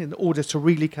 2016 in order to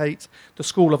relocate the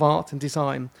School of Art and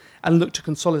Design and look to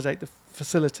consolidate the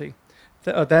facility,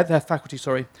 their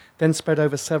faculty, then spread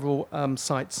over several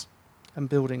sites and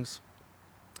buildings.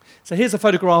 So here's a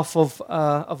photograph of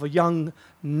a young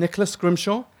Nicholas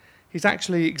Grimshaw. He's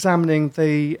actually examining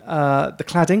the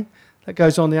cladding that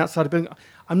goes on the outside of the building.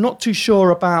 I'm not too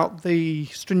sure about the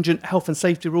stringent health and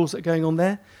safety rules that are going on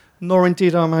there, nor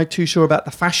indeed am I too sure about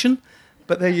the fashion,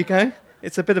 but there you go.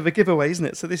 It's a bit of a giveaway, isn't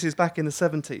it? So this is back in the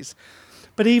 70s.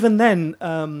 But even then,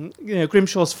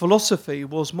 Grimshaw's philosophy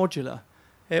was modular.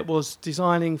 It was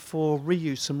designing for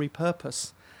reuse and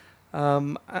repurpose.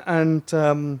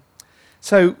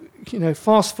 So,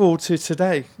 fast forward to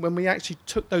today, when we actually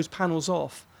took those panels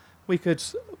off, I think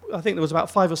there was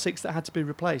about 5 or 6 that had to be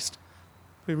replaced.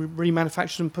 We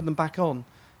remanufactured them and put them back on.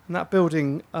 And that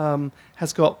building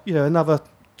has got, another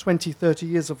 20, 30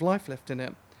 years of life left in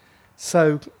it.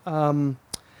 So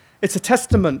it's a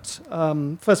testament,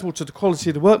 first of all, to the quality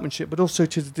of the workmanship, but also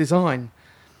to the design.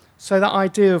 So that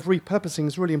idea of repurposing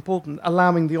is really important,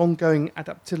 allowing the ongoing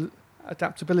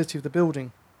adaptability of the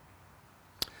building.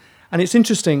 And it's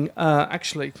interesting,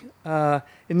 actually,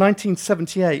 in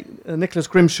 1978, Nicholas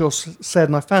Grimshaw said,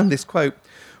 and I found this quote,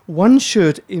 "One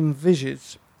should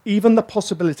envisage even the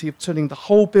possibility of turning the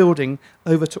whole building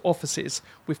over to offices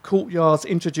with courtyards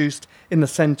introduced in the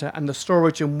centre and the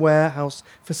storage and warehouse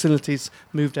facilities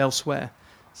moved elsewhere."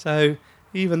 So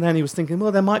even then he was thinking,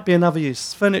 well, there might be another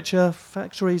use. Furniture,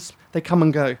 factories, they come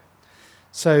and go.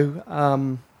 So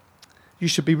you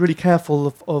should be really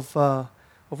careful of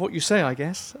what you say, I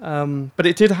guess. But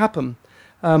it did happen.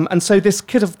 And so this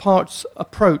kit of parts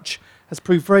approach has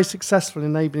proved very successful in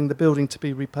enabling the building to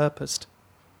be repurposed.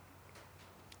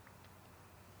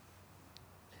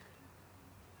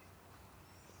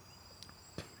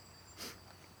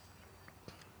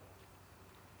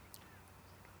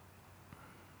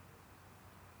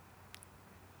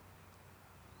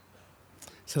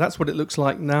 So that's what it looks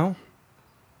like now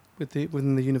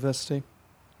within the university.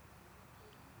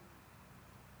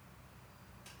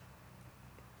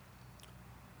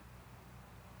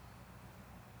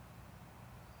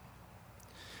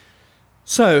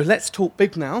 So let's talk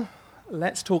big now.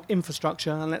 Let's talk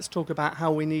infrastructure, and let's talk about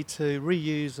how we need to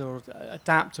reuse or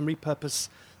adapt and repurpose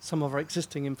some of our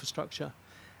existing infrastructure.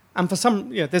 And for some,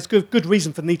 there's good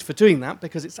reason for the need for doing that,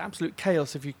 because it's absolute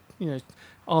chaos if you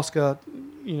ask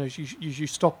you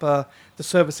stop the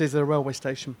services at a railway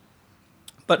station.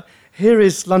 But here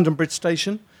is London Bridge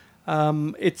Station.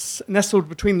 It's nestled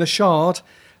between the Shard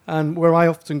and where I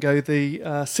often go,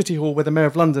 the City Hall where the Mayor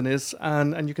of London is,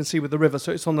 and you can see with the river,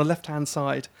 so it's on the left-hand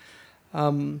side.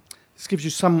 This gives you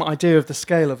some idea of the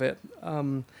scale of it.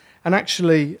 And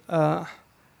actually,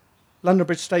 London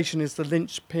Bridge Station is the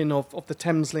linchpin of the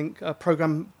Thameslink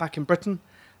programme back in Britain.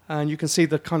 And you can see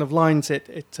the kind of lines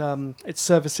it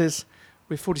services,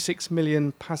 with 46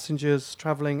 million passengers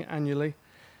travelling annually.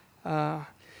 The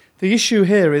issue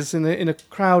here is in a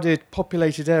crowded,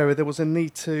 populated area, there was a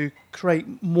need to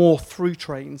create more through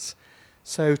trains.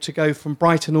 So to go from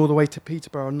Brighton all the way to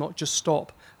Peterborough and not just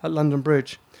stop at London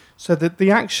Bridge. So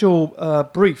the actual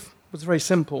brief was very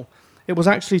simple. It was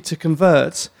actually to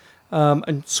convert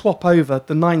and swap over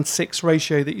the 9:6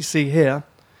 ratio that you see here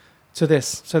to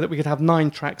this, so that we could have 9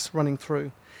 tracks running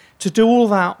through. To do all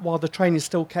that while the train is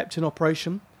still kept in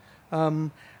operation,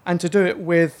 and to do it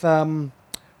with a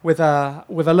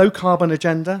low carbon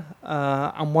agenda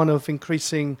and one of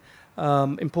increasing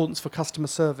importance for customer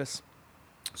service.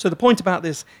 So the point about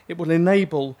this, it will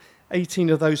enable 18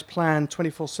 of those planned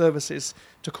 24 services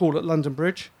to call at London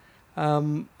Bridge,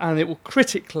 and it will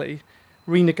critically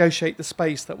renegotiate the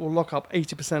space that will lock up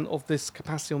 80% of this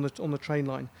capacity on the train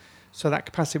line. So that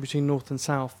capacity between north and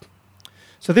south.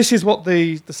 So this is what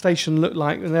the station looked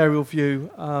like, an aerial view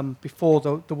before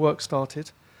the work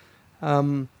started.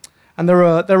 And there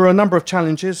are a number of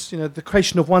challenges. The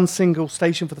creation of one single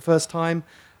station for the first time,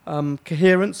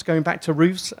 coherence, going back to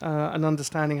roofs and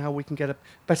understanding how we can get a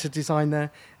better design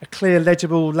there. A clear,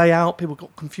 legible layout. People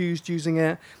got confused using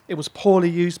it. It was poorly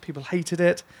used. People hated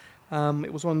it.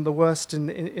 It was one of the worst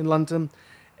in London.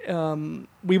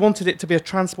 We wanted it to be a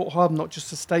transport hub, not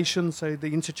just a station, so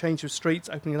the interchange of streets,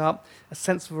 opening it up, a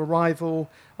sense of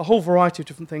arrival, a whole variety of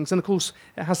different things. And of course,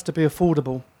 it has to be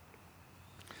affordable.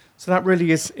 So that really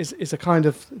is a kind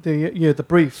of the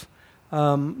brief,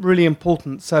 really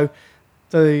important. So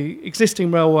The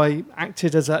existing railway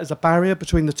acted as a barrier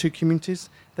between the two communities.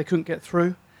 They couldn't get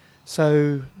through.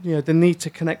 So, the need to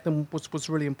connect them was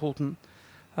really important.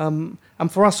 And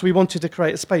for us, we wanted to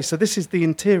create a space. So this is the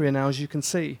interior now, as you can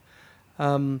see.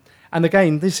 And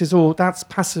again, that's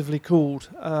passively cooled,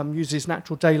 uses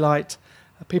natural daylight.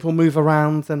 People move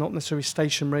around, they're not necessarily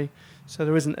stationary. So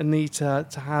there isn't a need to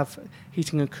have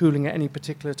heating and cooling at any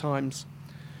particular times.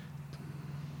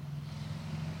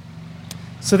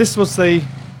 So this was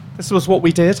what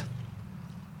we did.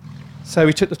 So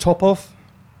we took the top off.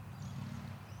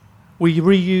 We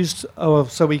reused,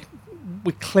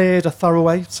 we cleared a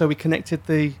thoroughway, so we connected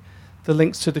the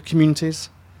links to the communities.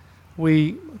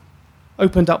 We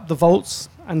opened up the vaults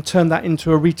and turned that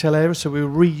into a retail area, so we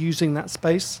were reusing that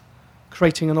space,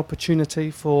 creating an opportunity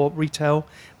for retail,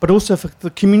 but also for the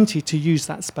community to use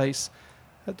that space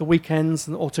at the weekends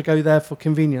or to go there for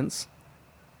convenience.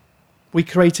 We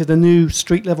created a new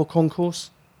street-level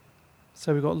concourse,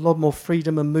 so we got a lot more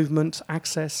freedom and movement,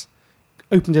 access,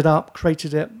 opened it up,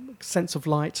 created a sense of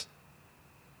light.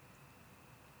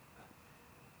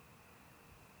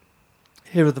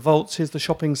 Here are the vaults, here's the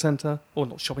shopping centre, or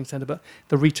not shopping centre, but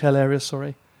the retail area,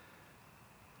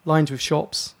 lined with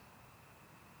shops.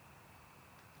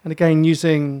 And again,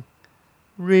 using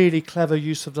really clever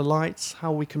use of the lights,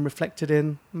 how we can reflect it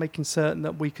in, making certain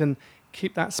that we can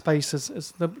keep that space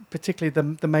as particularly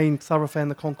the main thoroughfare in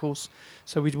the concourse,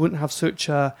 so we wouldn't have such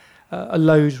a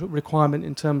load requirement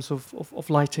in terms of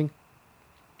lighting.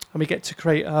 And we get to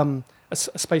create a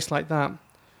space like that.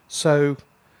 So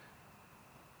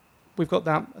we've got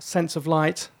that sense of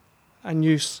light and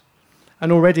use,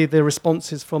 and already the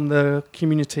responses from the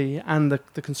community and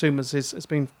the consumers has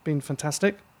been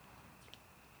fantastic.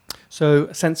 So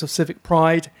a sense of civic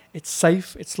pride, it's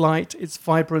safe, it's light, it's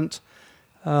vibrant,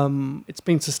 it's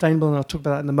been sustainable, and I'll talk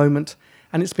about that in a moment,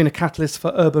 and it's been a catalyst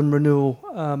for urban renewal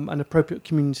and appropriate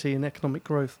community and economic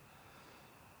growth.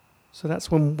 So that's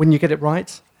when you get it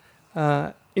right.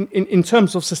 In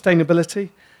terms of sustainability,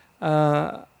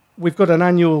 we've got an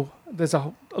annual, there's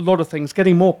a lot of things.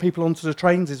 Getting more people onto the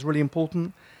trains is really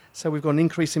important. So we've got an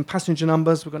increase in passenger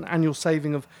numbers. We've got an annual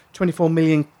saving of 24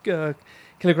 million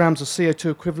kilograms of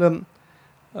CO2 equivalent.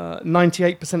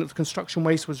 98% of the construction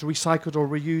waste was recycled or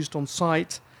reused on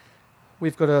site.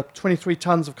 We've got 23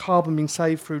 tons of carbon being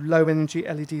saved through low energy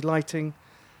LED lighting.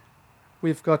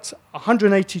 We've got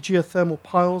 180 geothermal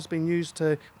piles being used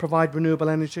to provide renewable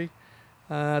energy.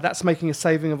 That's making a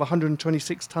saving of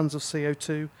 126 tons of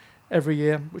CO2 every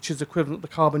year, which is equivalent to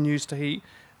the carbon used to heat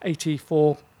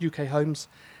 84 UK homes.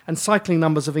 And cycling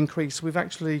numbers have increased. We've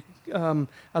actually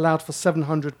allowed for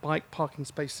 700 bike parking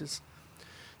spaces.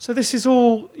 So this is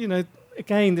all,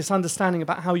 again, this understanding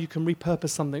about how you can repurpose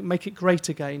something, make it great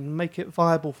again, make it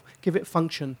viable, give it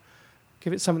function,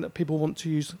 give it something that people want to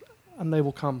use, and they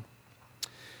will come.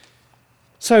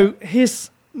 So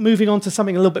here's moving on to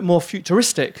something a little bit more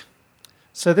futuristic.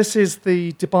 So this is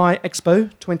the Dubai Expo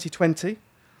 2020.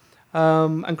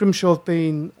 And Grimshaw have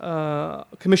been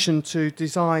commissioned to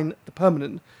design the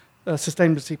permanent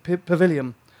sustainability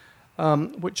pavilion,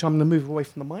 which I'm going to move away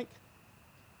from the mic.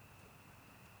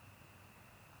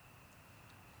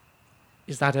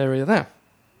 Is that area there?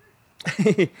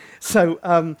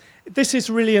 So this is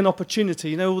really an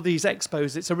opportunity. All these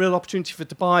expos, it's a real opportunity for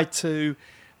Dubai to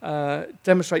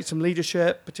demonstrate some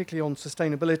leadership, particularly on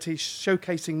sustainability,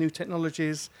 showcasing new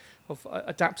technologies, of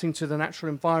adapting to the natural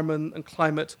environment and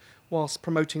climate whilst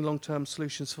promoting long-term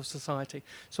solutions for society.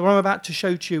 So what I'm about to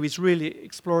show to you is really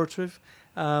explorative,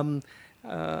 and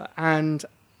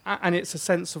it's a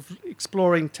sense of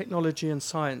exploring technology and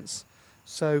science.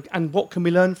 So, and what can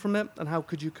we learn from it, and how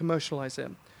could you commercialize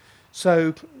it?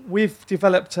 So we've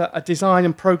developed a design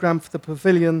and program for the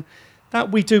pavilion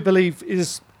that we do believe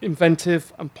is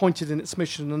inventive and pointed in its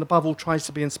mission, and above all tries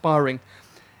to be inspiring.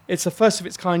 It's a first of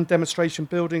its kind demonstration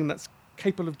building that's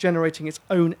capable of generating its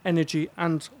own energy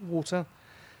and water.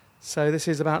 So this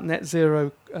is about net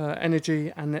zero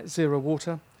energy and net zero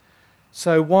water.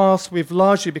 So whilst we've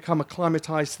largely become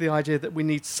acclimatized to the idea that we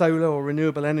need solar or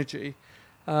renewable energy,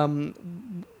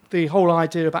 the whole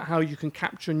idea about how you can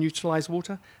capture and utilize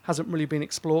water hasn't really been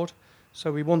explored.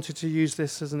 So we wanted to use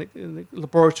this as a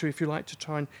laboratory, if you like, to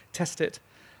try and test it.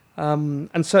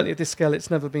 And certainly at this scale,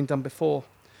 it's never been done before.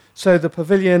 So the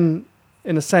pavilion,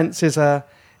 in a sense, is a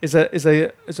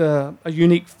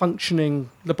unique functioning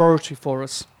laboratory for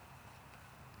us.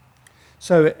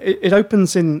 So it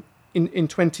opens in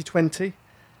 2020,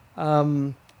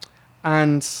 and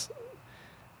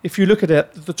if you look at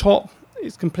it, the top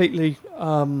is completely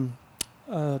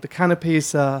the canopy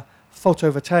is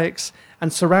photovoltaics,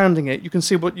 and surrounding it, you can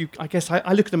see what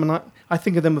I look at them and I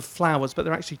think of them as flowers, but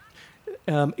they're actually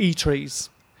e-trees.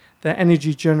 They're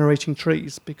energy-generating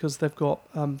trees because they've got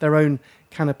their own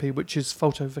canopy, which is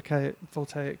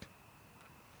photovoltaic.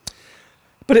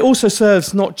 But it also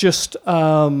serves not just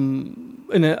an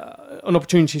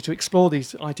opportunity to explore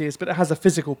these ideas, but it has a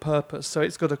physical purpose. So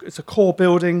it's a core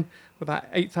building with about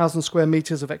 8,000 square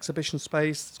meters of exhibition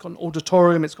space. It's got an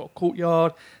auditorium, it's got a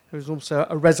courtyard. There's also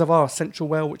a reservoir, a central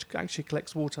well, which actually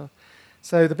collects water.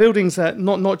 So the building's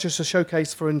not just a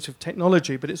showcase for innovative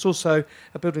technology, but it's also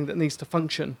a building that needs to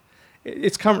function.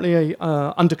 It's currently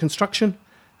under construction,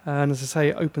 and as I say,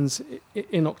 it opens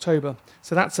in October.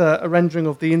 So that's a rendering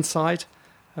of the inside.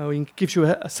 It gives you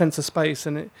a sense of space,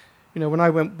 and when I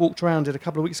walked around it a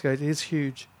couple of weeks ago, it is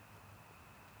huge.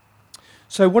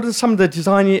 So what are some of the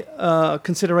design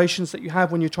considerations that you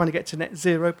have when you're trying to get to net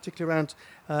zero, particularly around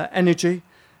energy?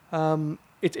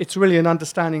 It's really an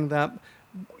understanding that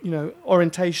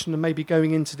orientation and maybe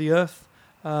going into the earth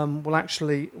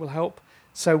will help.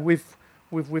 So we've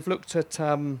looked at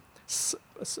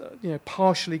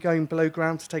partially going below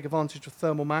ground to take advantage of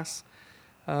thermal mass.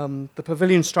 The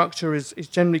pavilion structure is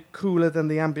generally cooler than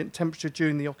the ambient temperature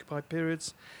during the occupied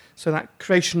periods. So that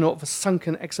creation of a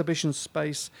sunken exhibition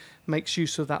space makes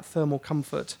use of that thermal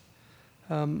comfort.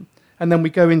 And then we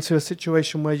go into a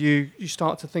situation where you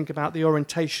start to think about the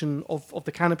orientation of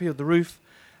the canopy, of the roof,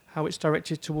 how it's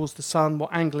directed towards the sun, what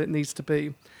angle it needs to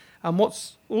be. And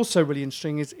what's also really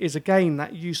interesting is again,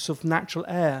 that use of natural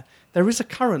air. There is a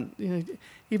current, even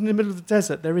in the middle of the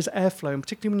desert, there is airflow, and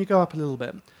particularly when you go up a little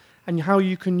bit, and how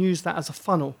you can use that as a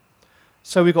funnel.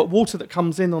 So we've got water that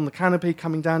comes in on the canopy,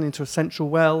 coming down into a central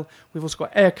well. We've also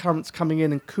got air currents coming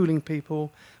in and cooling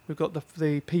people. We've got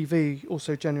the PV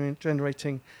also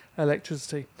generating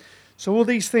electricity. So all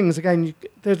these things, again,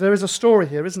 there is a story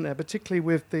here, isn't there? Particularly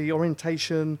with the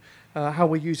orientation, how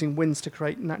we're using winds to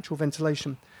create natural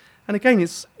ventilation. And again,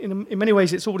 it's in many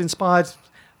ways, it's all inspired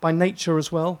by nature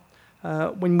as well.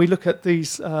 When we look at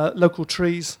these local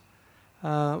trees,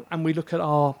 and we look at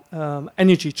our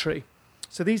energy tree.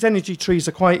 So these energy trees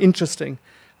are quite interesting.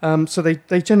 So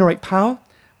they generate power,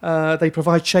 they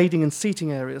provide shading and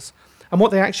seating areas. And what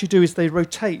they actually do is they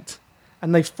rotate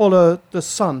and they follow the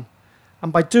sun.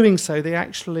 And by doing so, they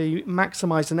actually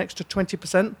maximize an extra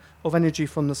 20% of energy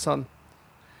from the sun.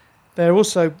 They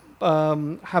also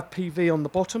have PV on the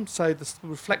bottom, so the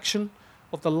reflection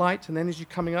of the light and energy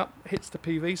coming up hits the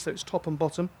PV, so it's top and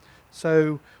bottom.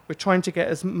 So we're trying to get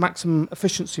as maximum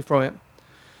efficiency from it.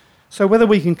 So whether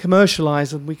we can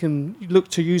commercialize and we can look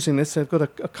to using this, they've got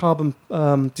a carbon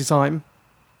design,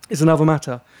 is another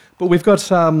matter. But we've got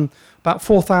about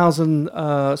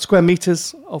 4,000 square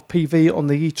meters of PV on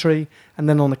the E-tree, and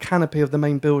then on the canopy of the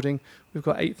main building, we've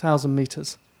got 8,000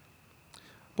 meters.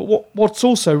 But what's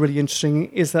also really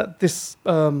interesting is that this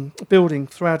building,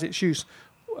 throughout its use,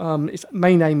 its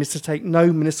main aim is to take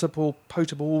no municipal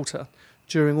potable water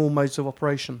during all modes of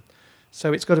operation.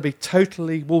 So it's got to be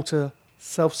totally water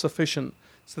self-sufficient.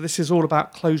 So this is all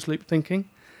about closed-loop thinking.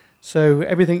 So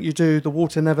everything you do, the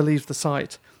water never leaves the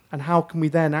site. And how can we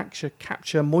then actually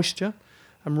capture moisture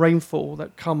and rainfall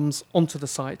that comes onto the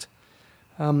site?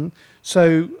 I'm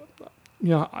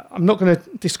not going to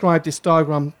describe this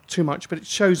diagram too much, but it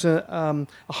shows a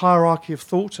hierarchy of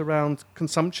thought around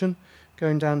consumption,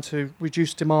 going down to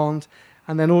reduced demand,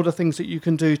 and then all the things that you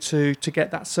can do to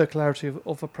get that circularity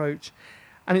of approach.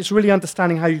 And it's really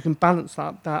understanding how you can balance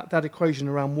that equation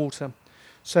around water.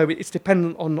 So it's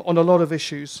dependent on a lot of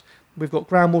issues. We've got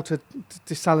groundwater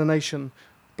desalination,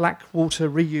 black water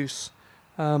reuse,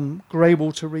 grey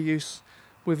water reuse.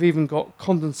 We've even got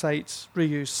condensate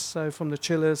reuse, so from the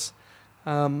chillers.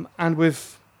 And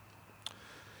we've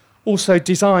also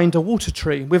designed a water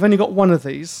tree. We've only got one of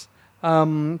these,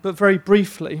 but very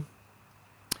briefly,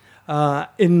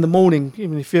 in the morning,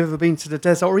 even if you've ever been to the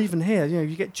desert, or even here,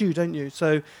 you get dew, don't you?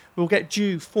 So we'll get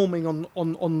dew forming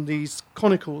on these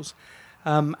conicals.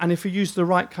 And if you use the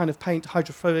right kind of paint,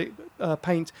 hydrophobic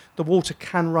paint, the water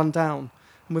can run down.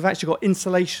 And we've actually got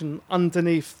insulation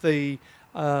underneath the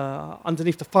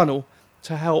funnel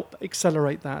to help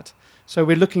accelerate that. So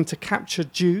we're looking to capture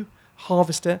dew,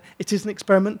 harvest it. It is an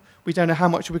experiment. We don't know how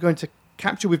much we're going to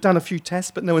capture. We've done a few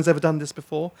tests, but no one's ever done this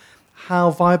before.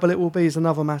 How viable it will be is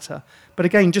another matter. But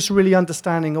again, just really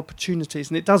understanding opportunities.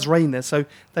 And it does rain there, so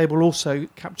they will also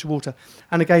capture water.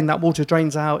 And again, that water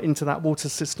drains out into that water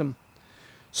system.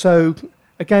 So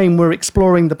again, we're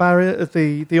exploring the barrier,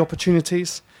 the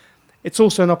opportunities. It's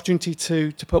also an opportunity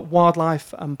to put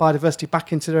wildlife and biodiversity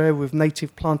back into the area with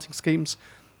native planting schemes.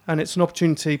 And it's an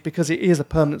opportunity, because it is a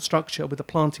permanent structure with the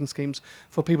planting schemes,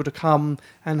 for people to come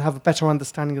and have a better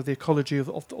understanding of the ecology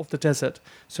of the desert,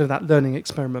 so that learning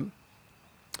experiment.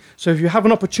 So if you have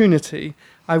an opportunity,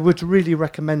 I would really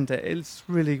recommend it. It's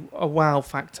really a wow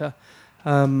factor.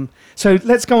 So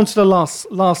let's go on to the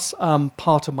last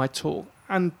part of my talk.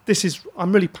 And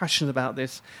I'm really passionate about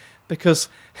this because,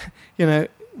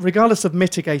 regardless of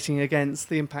mitigating against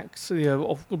the impacts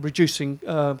of reducing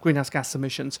greenhouse gas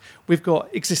emissions, we've got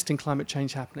existing climate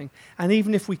change happening. And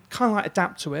even if we kind of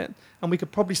adapt to it, and we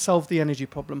could probably solve the energy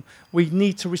problem, we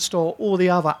need to restore all the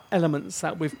other elements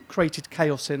that we've created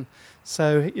chaos in.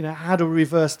 So, how do we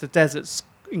reverse the deserts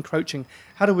encroaching?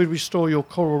 How do we restore your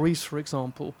coral reefs, for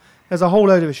example? There's a whole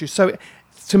load of issues. So,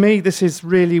 to me, this is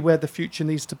really where the future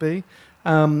needs to be.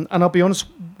 And I'll be honest,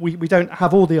 we don't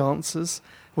have all the answers.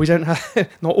 We don't have,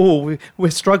 not all, we're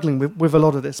struggling with a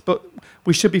lot of this, but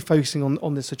we should be focusing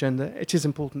on this agenda. It is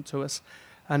important to us,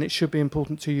 and it should be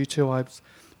important to you too, Ives.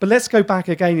 But let's go back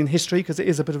again in history, because it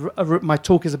is a bit of my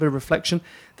talk is a bit of reflection.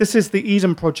 This is the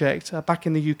Eden Project back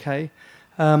in the UK.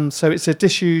 So it's a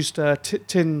disused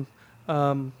tin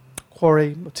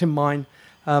quarry, tin mine.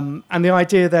 And the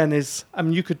idea then is,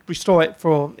 you could restore it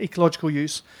for ecological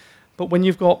use, but when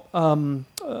you've got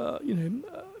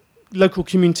local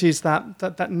communities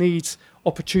that need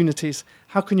opportunities,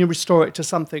 how can you restore it to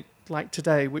something like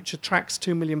today, which attracts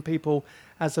 2 million people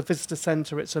as a visitor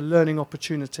centre? It's a learning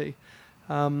opportunity.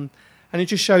 And it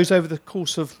just shows over the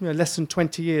course of less than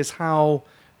 20 years how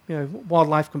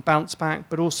wildlife can bounce back,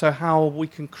 but also how we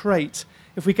can create,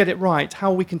 if we get it right,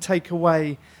 how we can take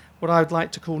away what I would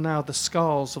like to call now the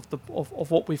scars of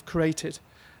what we've created.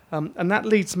 And that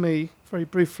leads me very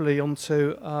briefly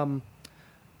onto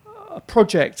a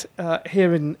project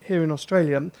here in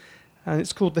Australia, and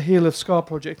it's called the Heal of Scar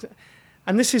Project.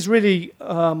 And this is really,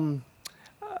 I'm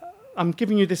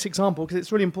giving you this example because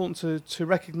it's really important to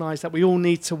recognise that we all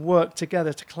need to work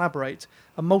together to collaborate,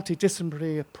 a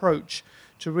multidisciplinary approach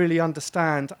to really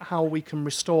understand how we can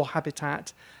restore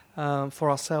habitat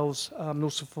for ourselves and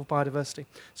also for biodiversity.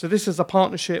 So this is a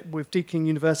partnership with Deakin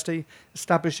University,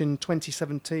 established in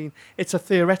 2017. It's a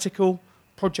theoretical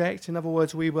project. In other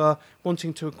words, we were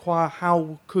wanting to inquire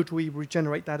how could we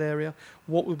regenerate that area,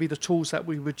 what would be the tools that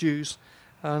we would use,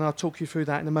 and I'll talk you through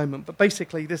that in a moment. But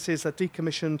basically, this is a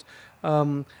decommissioned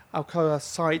Alcoa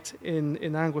site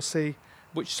in Anglesey,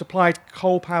 which supplied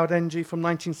coal-powered energy from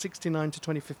 1969 to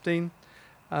 2015.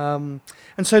 And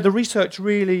so the research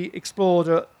really explored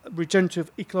a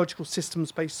regenerative ecological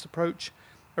systems-based approach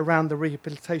around the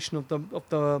rehabilitation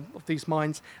of these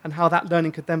mines and how that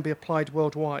learning could then be applied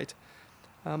worldwide.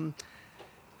 And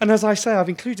as I say, I've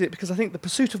included it because I think the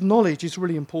pursuit of knowledge is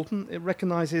really important. It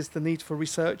recognises the need for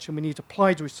research, and we need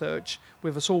applied research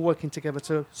with us all working together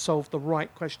to solve the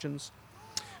right questions.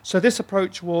 So this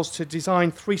approach was to design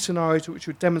 3 scenarios which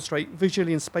would demonstrate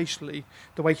visually and spatially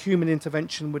the way human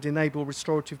intervention would enable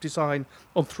restorative design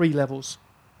on 3 levels.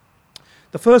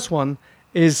 The first one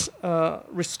is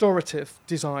restorative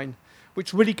design,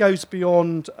 which really goes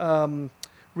beyond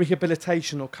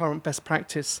rehabilitation or current best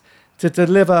practice to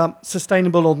deliver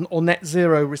sustainable or net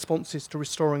zero responses to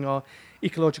restoring our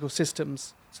ecological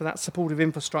systems. So that's supportive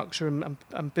infrastructure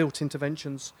and built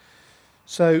interventions.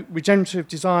 So regenerative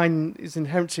design is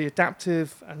inherently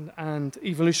adaptive and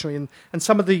evolutionary. And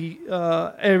some of the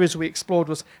areas we explored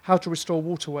was how to restore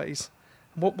waterways.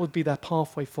 What would be their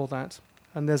pathway for that?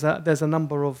 And there's a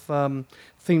number of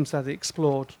themes that it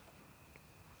explored.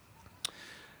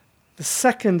 The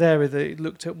second area that it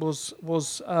looked at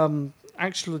was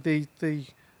actually the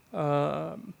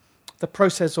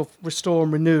process of restore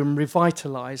and renew and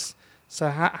revitalise. So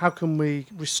how can we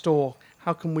restore?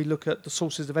 How can we look at the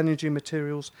sources of energy and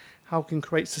materials? How can we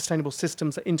create sustainable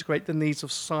systems that integrate the needs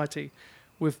of society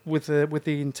with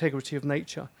the integrity of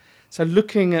nature? So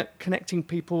looking at connecting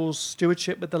people's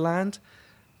stewardship with the land,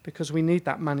 because we need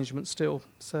that management still.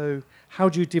 So how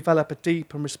do you develop a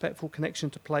deep and respectful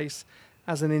connection to place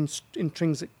as an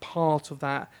intrinsic part of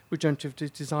that regenerative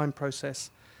design process?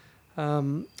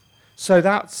 So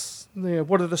that's,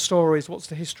 what are the stories, what's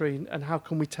the history, and how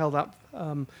can we tell that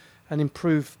and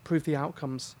improve the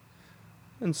outcomes?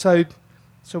 And so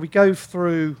we go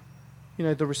through,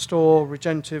 the restore,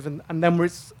 regenerative, and then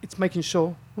it's making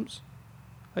sure,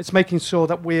 it's making sure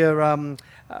that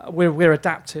we're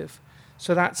adaptive.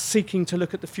 So that's seeking to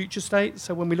look at the future state.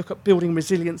 So when we look at building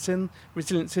resilience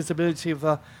is the ability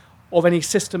of any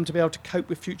system to be able to cope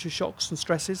with future shocks and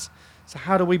stresses. So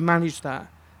how do we manage that?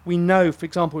 We know, for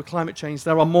example, with climate change,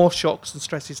 there are more shocks and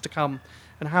stresses to come.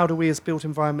 And how do we as built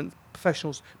environment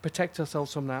professionals protect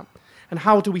ourselves from that? And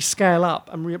how do we scale up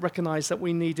and recognise that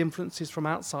we need influences from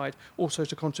outside also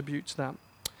to contribute to that?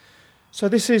 So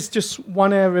this is just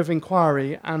one area of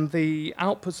inquiry, and the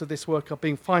outputs of this work are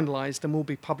being finalised and will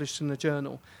be published in the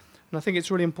journal. And I think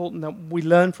it's really important that we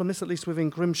learn from this, at least within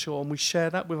Grimshaw, and we share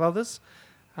that with others.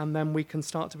 And then we can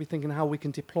start to be thinking how we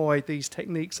can deploy these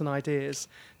techniques and ideas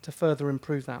to further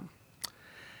improve that.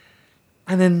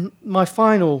 And then my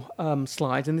final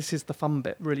slide, and this is the fun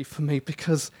bit really for me,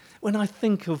 because when I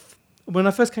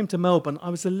first came to Melbourne, I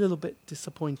was a little bit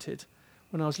disappointed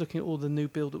when I was looking at all the new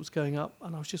build that was going up,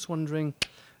 and I was just wondering,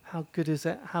 how good is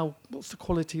it? What's the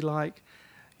quality like?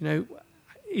 You know,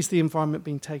 is the environment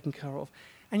being taken care of?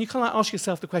 And you kind of ask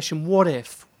yourself the question, what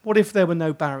if? What if there were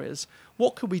no barriers?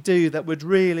 What could we do that would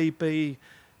really be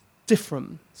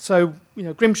different? So, you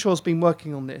know, Grimshaw's been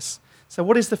working on this. So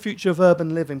what is the future of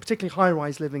urban living, particularly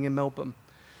high-rise living in Melbourne?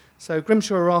 So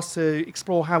Grimshaw are asked to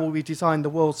explore how will we design the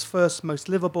world's first, most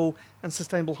livable and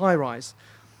sustainable high-rise.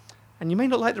 And you may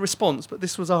not like the response, but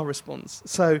this was our response.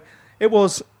 So it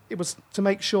was to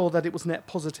make sure that it was net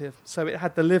positive. So it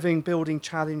had the Living Building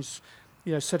Challenge,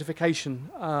 you know, certification.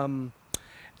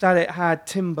 That it had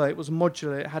timber, it was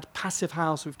modular, it had passive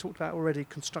house, we've talked about already,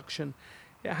 construction.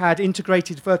 It had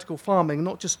integrated vertical farming,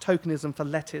 not just tokenism for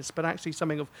lettuce, but actually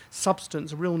something of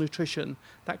substance, real nutrition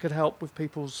that could help with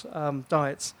people's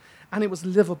diets. And it was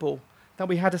livable, that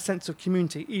we had a sense of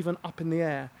community, even up in the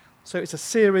air. So it's a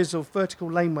series of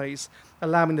vertical laneways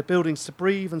allowing the buildings to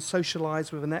breathe and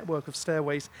socialise with a network of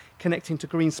stairways connecting to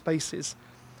green spaces,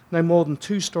 no more than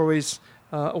 2 stories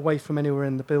away from anywhere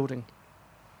in the building.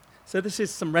 So this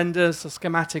is some renders, a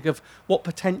schematic of what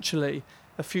potentially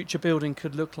a future building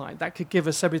could look like. That could give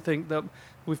us everything that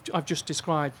I've just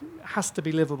described. It has to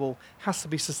be livable, has to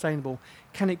be sustainable.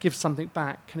 Can it give something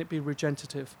back? Can it be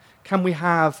regenerative? Can we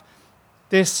have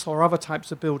this or other types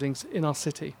of buildings in our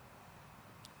city?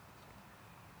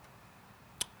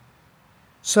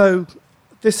 So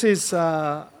this is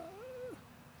a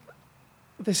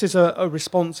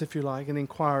response, if you like, an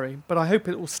inquiry, but I hope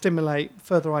it will stimulate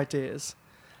further ideas.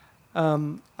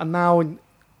 And now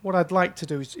what I'd like to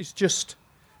do is just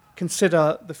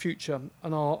consider the future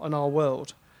and our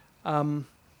world. And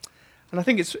I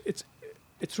think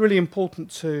it's really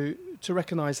important to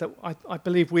recognise that I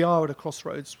believe we are at a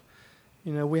crossroads.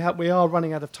 You know, we are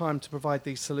running out of time to provide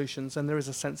these solutions, and there is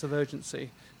a sense of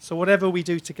urgency. So whatever we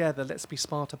do together, let's be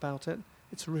smart about it.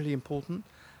 It's really important.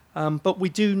 But we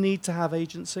do need to have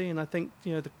agency, and I think,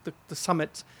 you know, the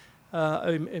summit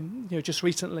just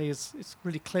recently it's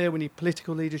really clear we need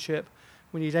political leadership,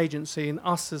 we need agency, and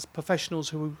us as professionals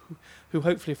who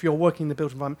hopefully, if you're working in the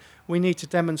built environment, we need to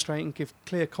demonstrate and give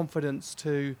clear confidence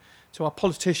to our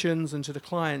politicians and to the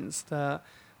clients that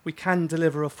we can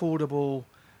deliver affordable,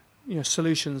 you know,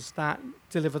 solutions that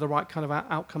deliver the right kind of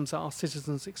outcomes that our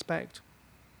citizens expect.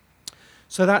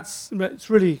 So it's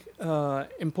really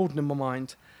important in my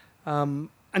mind.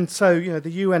 And so, you know,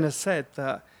 the UN has said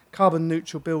that carbon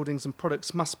neutral buildings and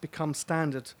products must become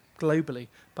standard globally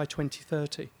by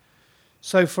 2030.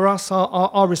 So for us,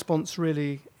 our response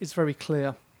really is very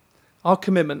clear. Our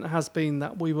commitment has been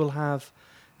that we will have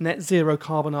net zero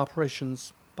carbon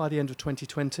operations by the end of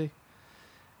 2020,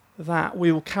 that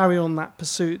we will carry on that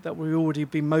pursuit that we've already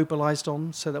been mobilised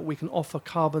on so that we can offer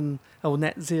carbon or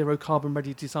net zero carbon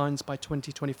ready designs by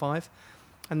 2025.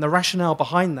 And the rationale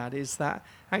behind that is that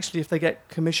actually if they get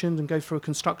commissioned and go through a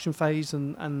construction phase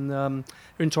and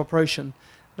into operation,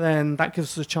 then that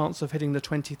gives us a chance of hitting the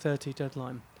 2030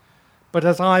 deadline. But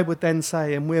as I would then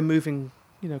say, and we're moving,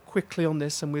 you know, quickly on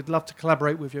this, and we'd love to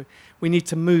collaborate with you, we need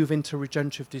to move into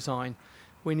regenerative design.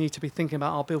 We need to be thinking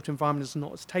about our built environment as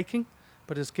not as taking,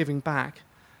 but as giving back.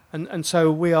 And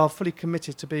so we are fully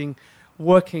committed to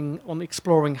working on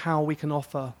exploring how we can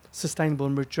offer sustainable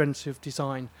and regenerative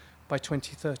design by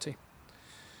 2030.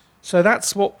 So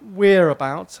that's what we're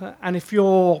about. And if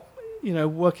you're, you know,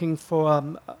 working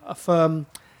for a firm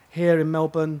here in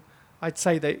Melbourne, I'd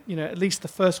say that, you know, at least the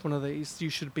first one of these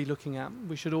you should be looking at.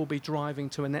 We should all be driving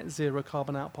to a net zero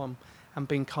carbon outcome and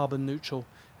being carbon neutral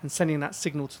and sending that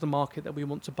signal to the market that we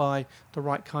want to buy the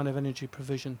right kind of energy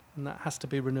provision, and that has to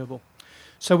be renewable.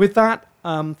 So with that,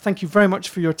 thank you very much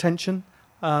for your attention.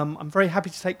 I'm very happy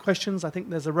to take questions. I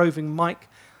think there's a roving mic.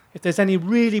 If there's any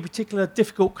really particular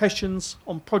difficult questions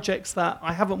on projects that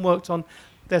I haven't worked on,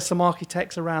 there's some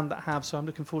architects around that have, so I'm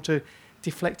looking forward to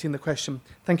deflecting the question.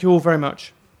 Thank you all very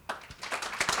much.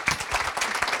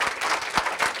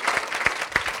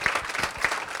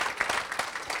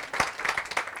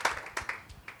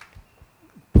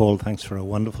 Paul, thanks for a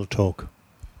wonderful talk.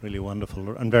 Really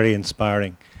wonderful and very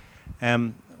inspiring.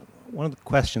 One of the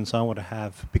questions I want to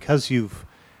have, because you've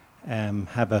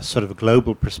have a sort of a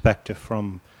global perspective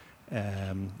from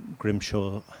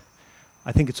Grimshaw,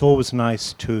 I think it's always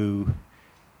nice to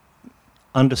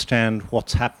understand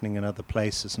what's happening in other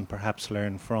places and perhaps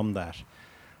learn from that.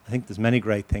 I think there's many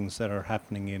great things that are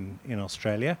happening in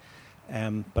Australia.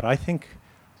 But I think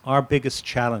our biggest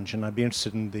challenge, and I'd be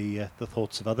interested in the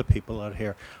thoughts of other people out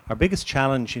here, our biggest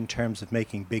challenge in terms of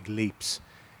making big leaps,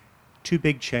 two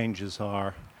big changes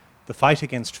are the fight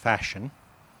against fashion.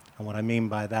 And what I mean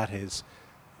by that is,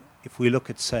 if we look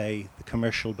at, say, the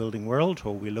commercial building world,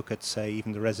 or we look at, say,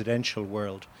 even the residential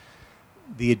world,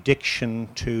 the addiction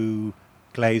to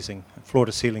glazing,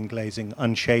 floor-to-ceiling glazing,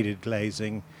 unshaded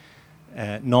glazing,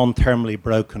 non-thermally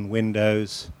broken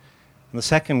windows. And the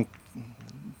second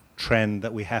trend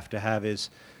that we have to have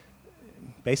is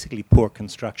basically poor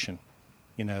construction.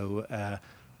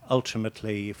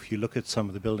 Ultimately, if you look at some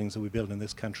of the buildings that we build in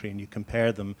this country and you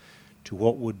compare them to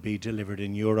what would be delivered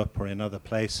in Europe or in other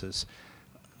places,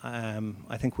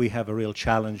 I think we have a real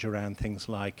challenge around things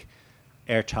like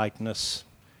airtightness,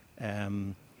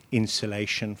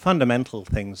 insulation, fundamental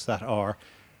things that are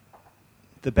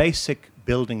the basic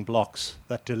building blocks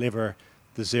that deliver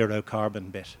the zero carbon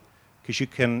bit. Because you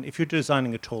can, if you're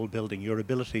designing a tall building, your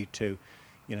ability to,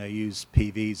 use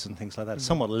PVs and things like that is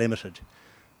somewhat limited.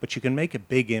 But you can make a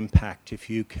big impact if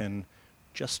you can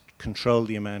just control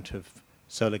the amount of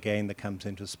solar gain that comes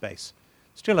into space.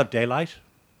 Still have daylight,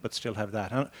 but still have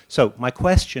that. So my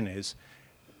question is,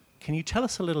 can you tell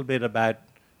us a little bit about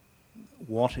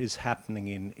what is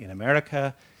happening in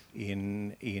America,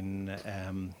 in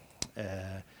the UK?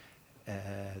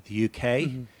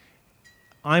 Mm-hmm.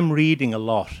 I'm reading a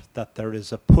lot that there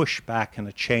is a pushback and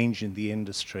a change in the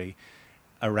industry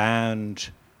around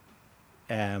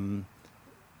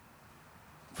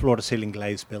floor-to-ceiling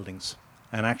glazed buildings,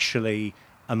 and actually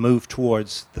a move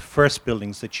towards the first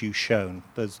buildings that you've shown.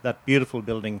 There's that beautiful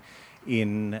building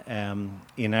in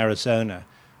Arizona,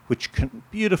 which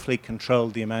beautifully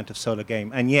controlled the amount of solar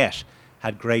gain, and yet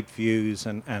had great views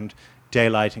and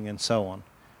daylighting and so on.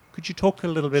 Could you talk a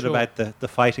little bit about the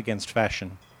fight against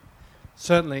fashion?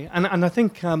 Certainly, and I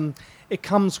think it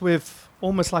comes with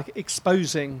almost like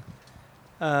exposing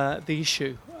the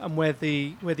issue and where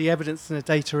the evidence and the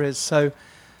data is. So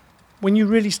when you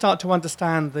really start to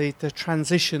understand the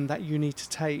transition that you need to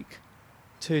take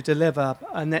to deliver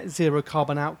a net zero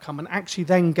carbon outcome, and actually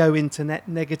then go into net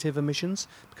negative emissions,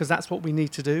 because that's what we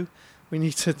need to do. We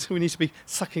need to be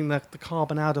sucking the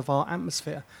carbon out of our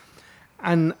atmosphere.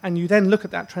 And you then look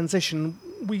at that transition,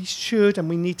 we should and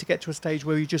we need to get to a stage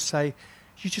where you just say,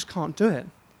 you just can't do it.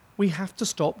 We have to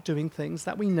stop doing things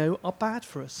that we know are bad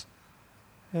for us.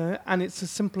 And it's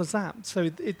as simple as that. So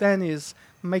it then is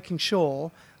making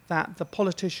sure that the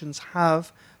politicians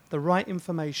have the right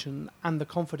information and the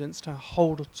confidence to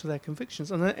hold to their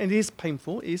convictions. And it is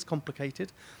painful, it is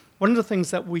complicated. One of the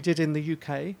things that we did in the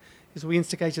UK is we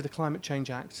instigated a Climate Change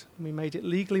Act. And we made it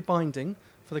legally binding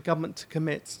for the government to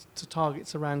commit to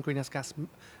targets around greenhouse gas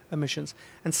emissions.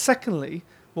 And secondly,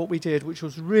 what we did, which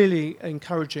was really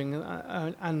encouraging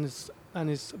and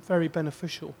is very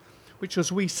beneficial, which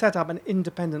was we set up an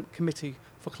independent committee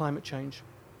for climate change.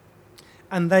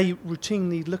 And they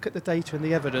routinely look at the data and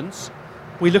the evidence.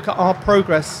 We look at our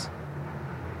progress.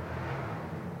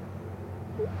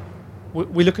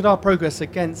 We look at our progress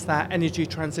against that energy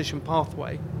transition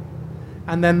pathway.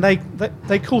 And then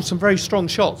they call some very strong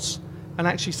shots and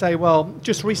actually say, well,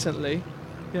 just recently,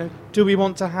 do we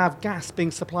want to have gas being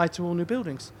supplied to all new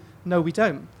buildings? No, we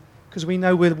don't, because we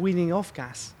know we're weaning off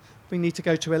gas. We need to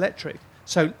go to electric.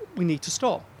 So we need to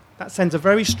stop. That sends a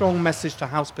very strong message to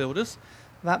house builders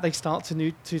that they start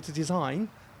to design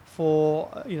for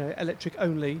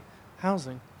electric-only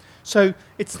housing. So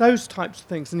it's those types of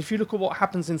things. And if you look at what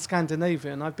happens in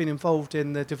Scandinavia, and I've been involved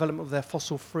in the development of their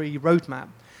fossil-free roadmap,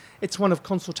 it's one of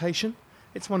consultation.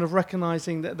 It's one of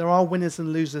recognizing that there are winners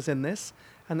and losers in this,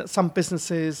 and that some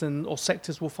businesses or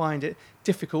sectors will find it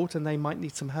difficult and they might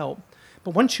need some help.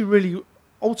 But once you really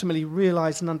ultimately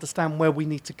realize and understand where we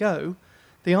need to go,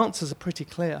 the answers are pretty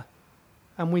clear.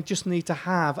 And we just need to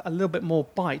have a little bit more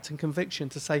bite and conviction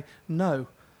to say, no,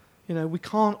 we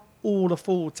can't all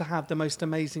afford to have the most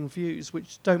amazing views,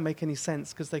 which don't make any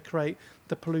sense because they create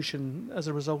the pollution as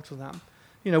a result of that.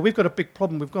 We've got a big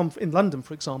problem. We've gone, in London,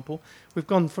 for example, we've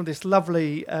gone from this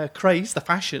lovely craze, the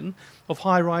fashion, of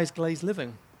high-rise glazed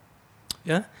living.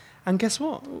 Yeah? And guess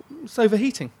what? It's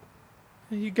overheating.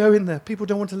 You go in there, people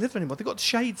don't want to live anymore. They've got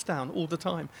shades down all the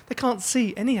time. They can't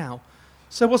see anyhow.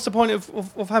 So what's the point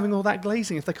of having all that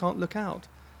glazing if they can't look out?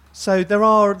 So there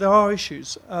are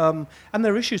issues. And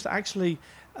there are issues that actually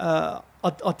are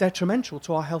detrimental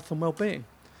to our health and well-being.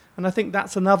 And I think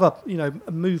that's another,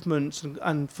 movement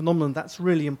and phenomenon that's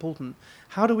really important.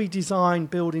 How do we design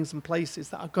buildings and places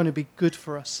that are going to be good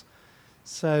for us?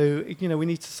 So, we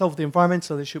need to solve the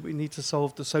environmental issue, but we need to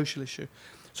solve the social issue.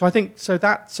 So I think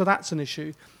that's an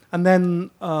issue. And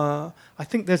then I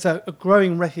think there's a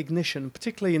growing recognition,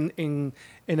 particularly in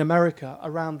America,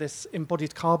 around this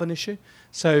embodied carbon issue.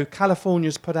 So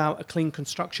California's put out a Clean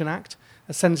Construction Act.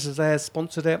 A senator there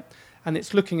sponsored it, and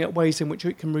it's looking at ways in which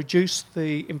it can reduce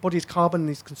the embodied carbon in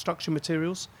these construction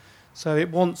materials. So it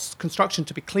wants construction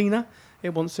to be cleaner.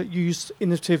 It wants to use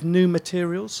innovative new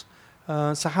materials.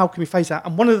 So how can we phase that?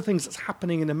 And one of the things that's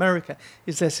happening in America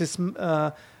is there's this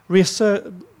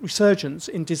resurgence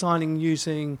in designing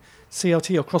using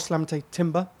CLT or cross-laminated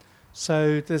timber.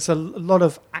 So there's a lot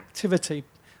of activity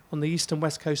on the east and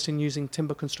west coast in using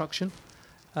timber construction.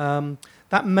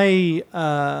 That may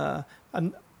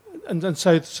and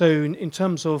so in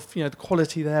terms of the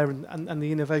quality there and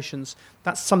the innovations,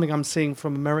 that's something I'm seeing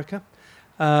from America.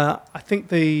 I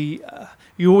think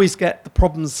you always get the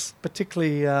problems,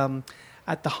 particularly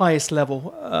at the highest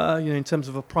level, in terms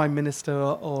of a prime minister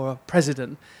or a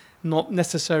president, not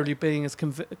necessarily being as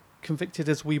convicted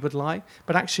as we would like,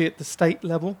 but actually at the state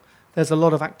level, there's a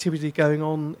lot of activity going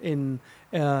on in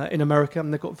America,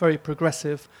 and they've got very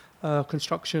progressive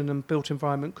construction and built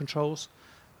environment controls.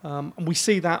 And we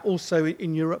see that also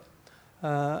in Europe.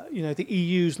 The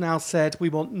EU's now said we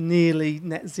want nearly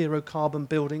net zero carbon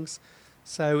buildings.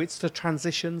 So it's the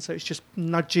transition. So it's just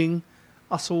nudging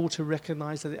us all to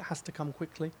recognise that it has to come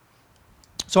quickly.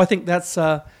 So I think that's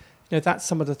some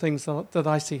of the things that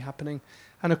I see happening.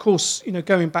 And of course,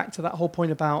 going back to that whole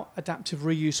point about adaptive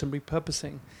reuse and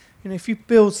repurposing, if you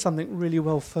build something really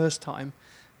well first time,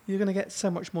 you're going to get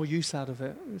so much more use out of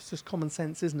it. It's just common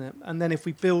sense, isn't it? And then if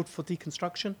we build for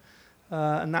deconstruction,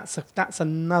 and that's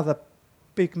another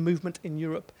big movement in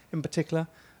Europe in particular,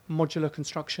 modular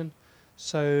construction,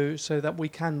 so that we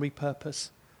can repurpose.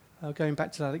 Going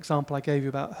back to that example I gave you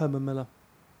about Herman Miller.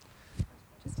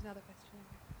 Just another question.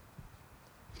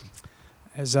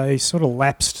 As a sort of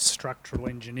lapsed structural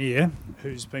engineer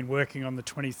who's been working on the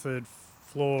 23rd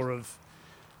floor of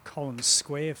Collins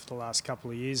Square for the last couple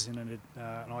of years in an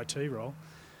IT role,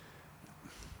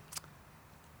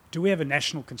 do we have a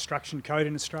national construction code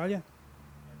in Australia?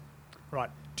 Right.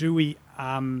 Do we?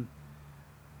 Can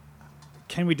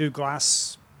we do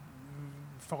glass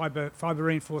fibre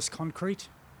reinforced concrete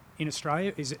in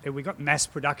Australia? Have we got mass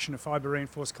production of fibre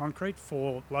reinforced concrete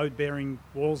for load bearing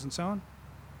walls and so on?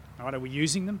 Right, are we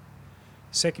using them?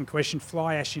 Second question: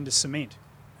 fly ash into cement.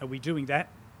 Are we doing that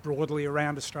broadly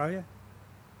around Australia?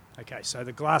 Okay, so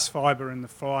the glass fibre and the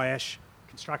fly ash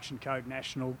construction code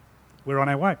national, we're on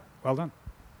our way. Well done.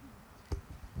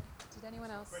 Did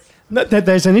anyone else? No,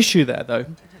 there's an issue there, though.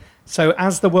 So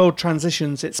as the world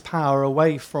transitions its power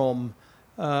away from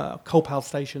coal power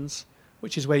stations,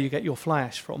 which is where you get your fly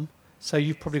ash from, so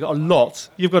you've probably got a lot.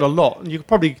 You've got a lot, and you're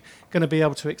probably going to be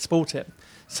able to export it.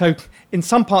 So in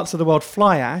some parts of the world,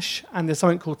 fly ash, and there's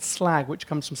something called slag, which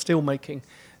comes from steel making.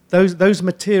 Those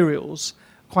materials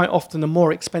quite often are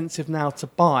more expensive now to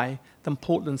buy than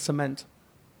Portland cement.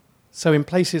 So in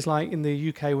places like in the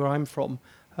UK where I'm from,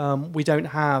 we don't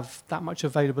have that much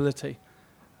availability.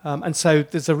 And so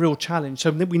there's a real challenge.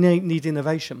 So we need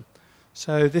innovation.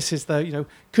 So this is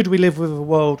could we live with a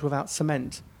world without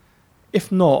cement? If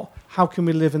not, how can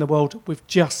we live in a world with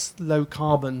just low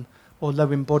carbon or low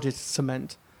embodied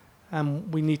cement?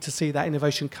 And we need to see that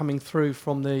innovation coming through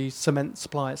from the cement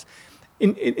suppliers.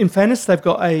 In fairness, they've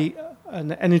got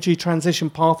an energy transition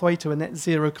pathway to a net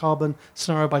zero carbon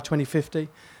scenario by 2050.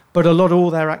 But all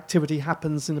their activity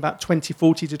happens in about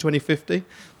 2040 to 2050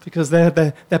 because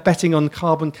they're betting on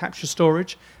carbon capture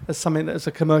storage as something that is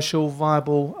a commercial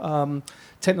viable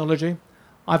technology.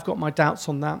 I've got my doubts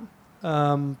on that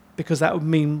because that would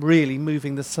mean really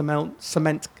moving the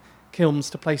cement kilns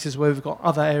to places where we've got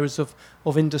other areas of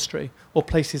industry or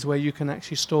places where you can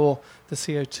actually store the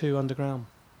CO2 underground.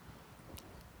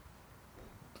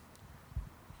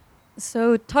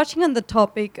 So touching on the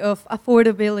topic of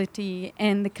affordability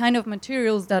and the kind of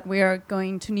materials that we are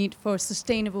going to need for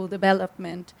sustainable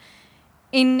development,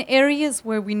 in areas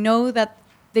where we know that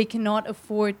they cannot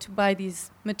afford to buy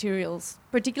these materials,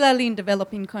 particularly in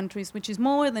developing countries, which is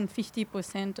more than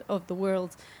 50% of the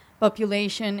world's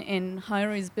population in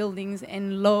high-rise buildings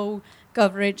and low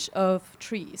coverage of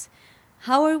trees.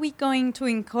 How are we going to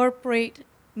incorporate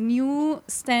new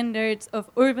standards of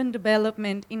urban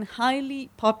development in highly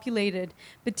populated,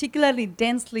 particularly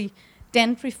densely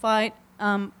gentrified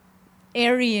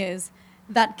areas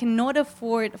that cannot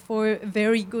afford for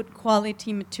very good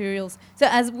quality materials? So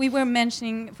as we were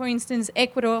mentioning, for instance,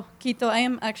 Ecuador, Quito, I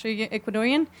am actually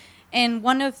Ecuadorian, and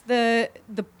one of the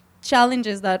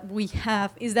challenges that we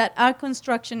have is that our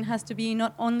construction has to be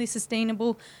not only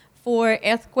sustainable for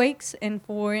earthquakes and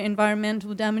for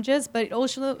environmental damages, but it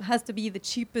also has to be the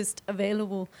cheapest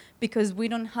available because we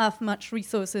don't have much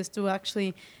resources to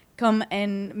actually come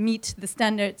and meet the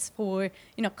standards for,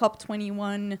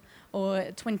 COP21 or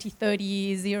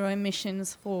 2030 zero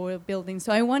emissions for buildings.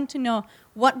 So I want to know,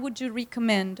 what would you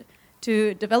recommend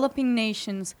to developing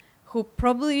nations who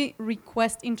probably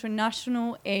request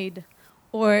international aid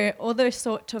or other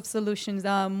sort of solutions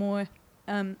that are more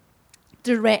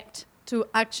direct to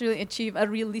actually achieve a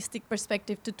realistic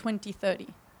perspective to 2030?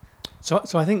 So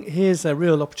I think here's a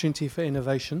real opportunity for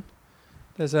innovation.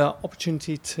 There's an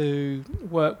opportunity to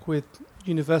work with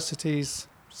universities,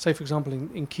 say for example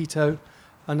in Quito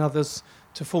and others,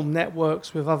 to form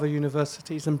networks with other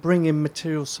universities and bring in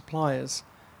material suppliers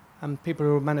and people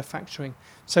who are manufacturing.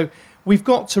 So we've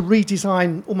got to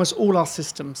redesign almost all our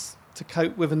systems to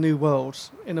cope with a new world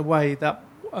in a way that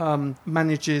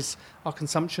manages our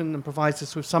consumption and provides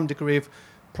us with some degree of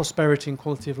prosperity and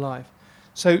quality of life.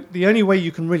 So the only way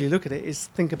you can really look at it is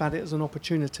think about it as an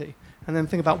opportunity, and then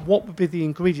think about what would be the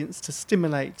ingredients to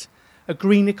stimulate a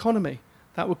green economy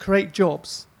that would create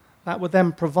jobs, that would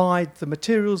then provide the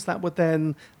materials that would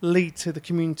then lead to the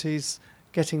communities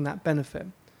getting that benefit.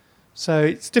 So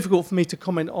it's difficult for me to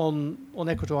comment on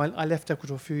Ecuador. I left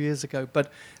Ecuador a few years ago,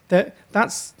 but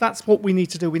that's what we need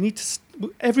to do.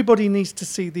 Everybody needs to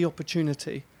see the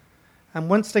opportunity, and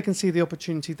once they can see the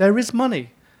opportunity, there is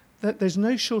money. There's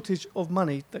no shortage of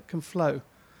money that can flow,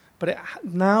 but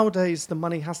nowadays the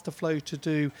money has to flow to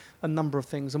do a number of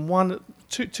things, and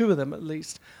two of them at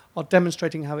least are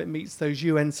demonstrating how it meets those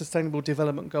UN Sustainable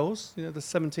Development Goals. The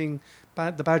 17,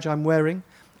 the badge I'm wearing,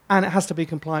 and it has to be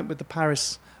compliant with the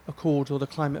Paris Accord or the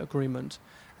climate agreement.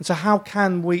 And so how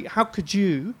could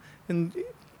you, and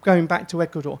going back to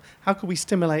Ecuador, how could we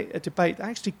stimulate a debate that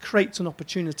actually creates an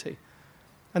opportunity?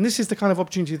 And this is the kind of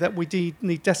opportunity that we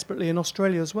need desperately in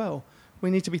Australia as well. We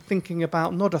need to be thinking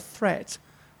about not a threat,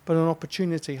 but an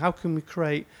opportunity. How can we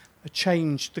create a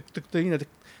change?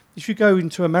 If you go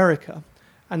into America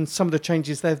and some of the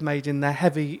changes they've made in their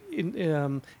heavy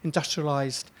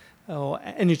industrialized or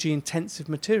energy-intensive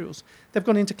materials, they've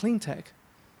gone into clean tech.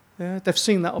 Yeah, they've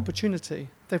seen that opportunity.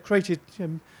 They've created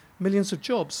millions of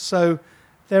jobs. So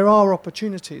there are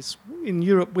opportunities. In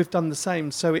Europe, we've done the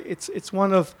same. So it's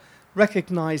one of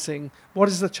recognizing what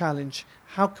is the challenge,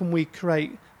 how can we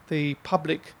create the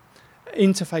public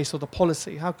interface or the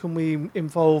policy, how can we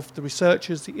involve the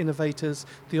researchers, the innovators,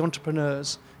 the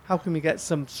entrepreneurs, how can we get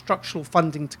some structural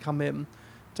funding to come in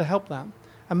to help that?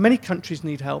 And many countries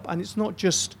need help, and it's not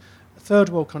just third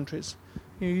world countries.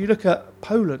 You look at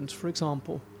Poland, for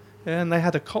example, and they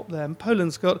had a COP there, and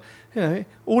Poland's got,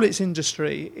 all its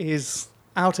industry is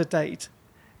out of date,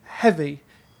 heavy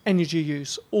energy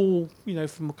use, all,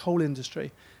 from a coal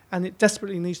industry, and it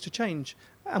desperately needs to change.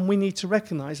 And we need to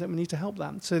recognise that we need to help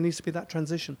that. So there needs to be that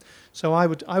transition. So I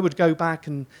would go back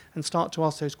and start to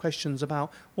ask those questions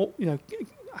about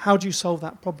how do you solve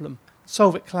that problem?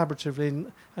 Solve it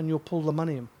collaboratively, and you'll pull the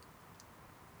money in.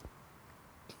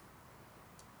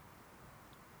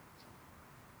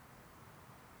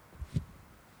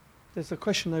 There's a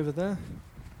question over there.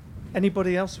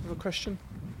 Anybody else with a question?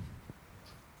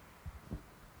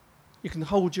 You can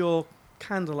hold your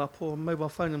candle up or mobile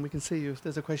phone and we can see you if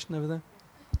there's a question over there.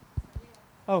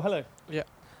 Oh, hello. Yeah.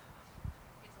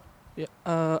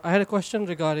 I had a question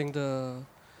regarding the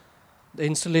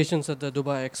installations at the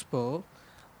Dubai Expo,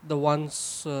 the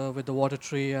ones with the water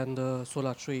tree and the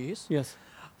solar trees. Yes.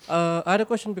 I had a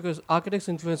question because architects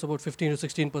influence about 15 to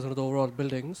 16% of the overall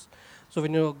buildings. So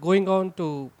when you're going on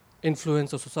to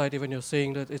influence the society, when you're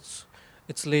saying that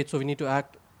it's late, so we need to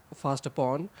act fast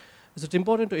upon, is it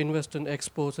important to invest in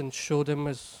expos and show them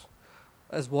as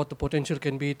what the potential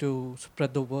can be to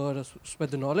spread the word, or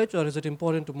spread the knowledge, or is it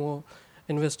important to more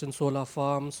invest in solar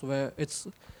farms where it's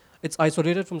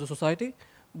isolated from the society,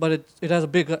 but it has a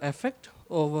bigger effect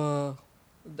over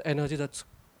the energy that's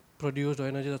produced or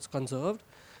energy that's conserved?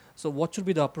 So what should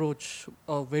be the approach,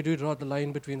 or where do you draw the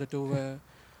line between the two? Where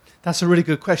That's a really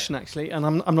good question, actually, and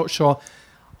I'm not sure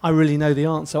I really know the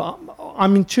answer.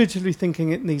 I'm intuitively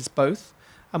thinking it needs both.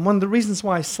 And one of the reasons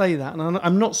why I say that, and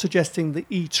I'm not suggesting the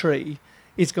e-tree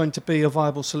is going to be a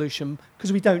viable solution,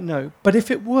 because we don't know. But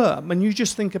if it were, when you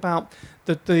just think about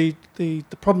the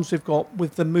problems we've got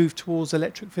with the move towards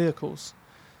electric vehicles,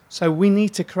 so we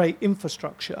need to create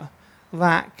infrastructure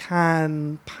that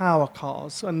can power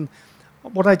cars. And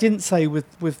what I didn't say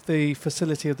with the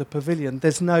facility of the pavilion,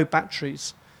 there's no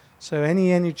batteries. So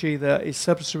any energy that is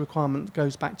surplus to requirement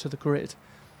goes back to the grid.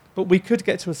 But we could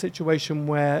get to a situation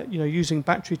where, using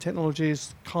battery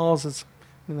technologies, cars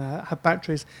have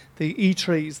batteries, the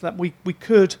e-trees, that we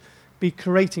could be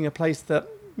creating a place that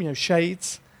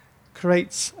shades,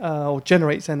 creates or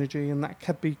generates energy, and that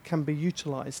can be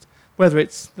utilised. Whether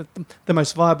it's the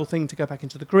most viable thing to go back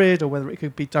into the grid, or whether it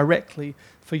could be directly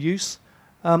for use,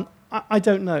 I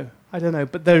don't know.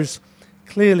 But there's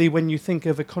clearly, when you think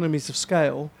of economies of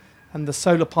scale and the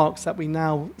solar parks that we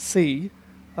now see,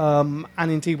 and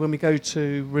indeed when we go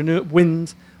to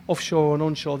wind, offshore and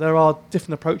onshore, there are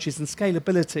different approaches, and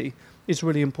scalability is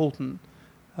really important.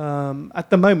 At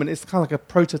the moment, it's kind of like a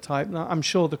prototype. Now, I'm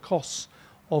sure the costs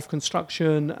of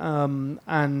construction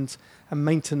and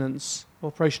maintenance,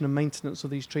 operation and maintenance of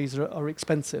these trees are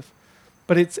expensive.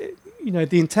 But it's,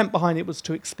 the intent behind it was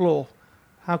to explore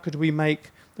how could we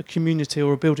make a community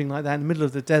or a building like that in the middle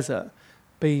of the desert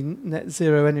be net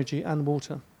zero energy and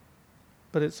water.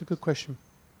 But it's a good question.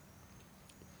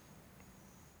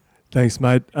 Thanks,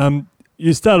 mate.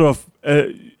 You started off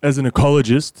as an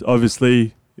ecologist,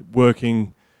 obviously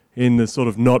working in the sort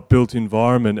of not built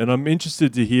environment, and I'm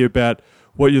interested to hear about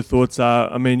what your thoughts are.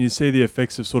 I mean, you see the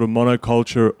effects of sort of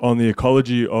monoculture on the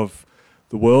ecology of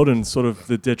the world and sort of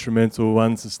the detrimental,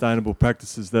 unsustainable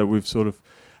practices that we've sort of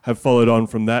have followed on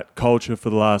from that culture for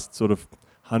the last sort of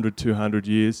 100, 200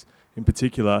 years in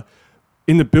particular.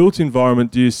 In the built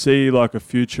environment, do you see like a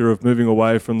future of moving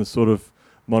away from the sort of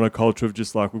monoculture of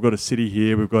just like, we've got a city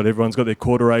here, everyone's got their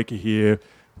quarter acre here,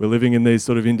 we're living in these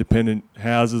sort of independent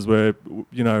houses where,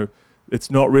 it's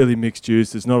not really mixed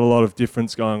use, there's not a lot of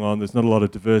difference going on, there's not a lot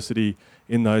of diversity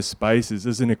in those spaces.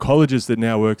 As an ecologist that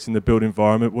now works in the built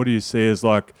environment, what do you see as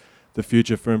like the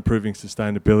future for improving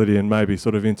sustainability and maybe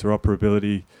sort of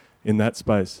interoperability in that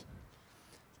space?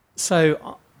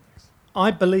 So I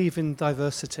believe in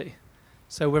diversity.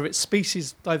 So whether it's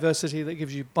species diversity that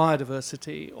gives you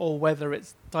biodiversity, or whether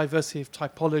it's diversity of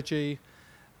typology,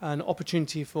 an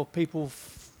opportunity for people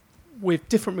with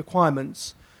different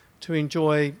requirements to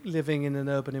enjoy living in an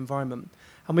urban environment.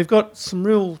 And we've got some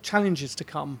real challenges to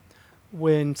come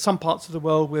in some parts of the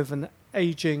world with an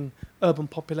aging urban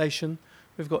population.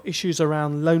 We've got issues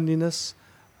around loneliness.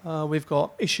 We've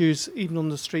got issues even on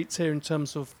the streets here in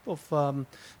terms of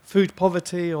food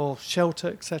poverty or shelter,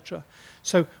 etc.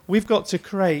 So we've got to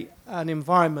create an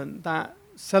environment that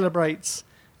celebrates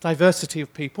diversity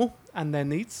of people and their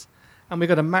needs, and we've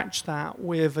got to match that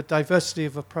with a diversity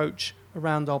of approach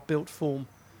around our built form.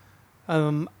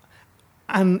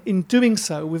 And in doing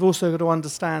so, we've also got to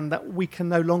understand that we can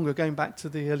no longer, going back to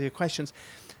the earlier questions,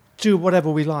 do whatever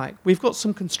we like. We've got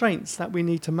some constraints that we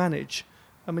need to manage,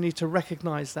 and we need to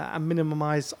recognise that and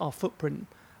minimise our footprint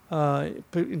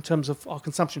in terms of our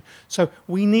consumption. So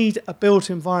we need a built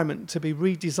environment to be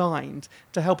redesigned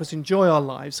to help us enjoy our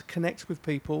lives, connect with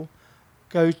people,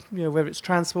 go, whether it's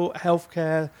transport,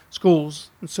 healthcare, schools,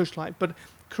 and such like, but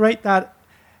create that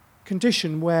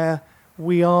condition where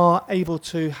we are able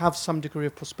to have some degree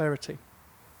of prosperity.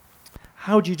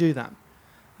 How do you do that?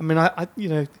 I mean,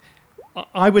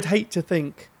 I would hate to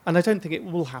think, and I don't think it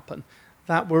will happen,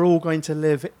 that we're all going to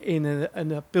live in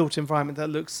a built environment that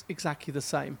looks exactly the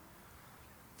same.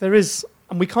 There is,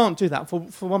 and we can't do that.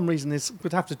 For one reason is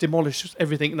we'd have to demolish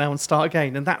everything now and start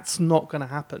again, and that's not going to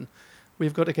happen.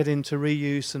 We've got to get into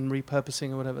reuse and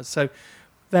repurposing or whatever. So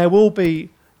there will be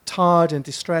tired and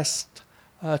distressed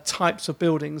types of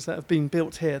buildings that have been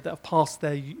built here that have passed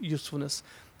their usefulness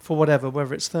for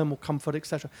whether it's thermal comfort,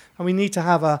 etc. And we need to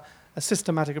have a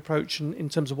systematic approach in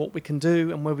terms of what we can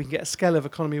do and where we can get a scale of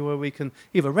economy where we can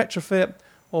either retrofit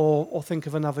or think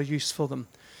of another use for them.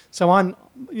 So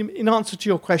in answer to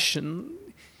your question,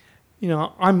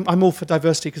 I'm all for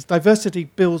diversity, because diversity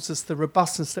builds us the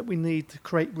robustness that we need to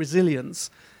create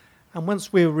resilience. And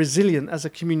once we're resilient as a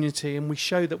community and we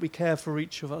show that we care for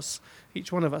each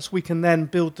one of us, we can then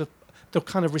build the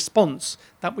kind of response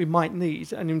that we might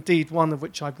need, and indeed one of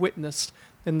which I've witnessed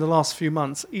in the last few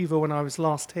months, either when I was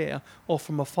last here or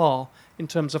from afar, in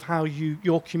terms of how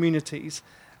your communities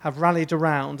have rallied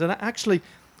around. And actually,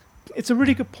 it's a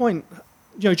really good point,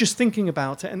 just thinking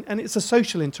about it, and it's a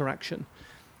social interaction.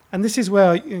 And this is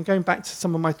where, going back to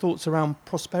some of my thoughts around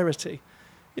prosperity,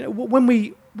 when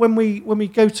we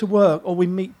go to work or we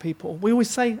meet people, we always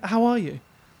say, "How are you?"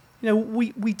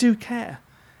 We do care.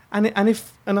 And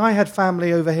I had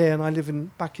family over here, and I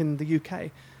live back in the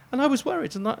UK, and I was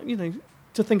worried, and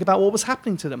to think about what was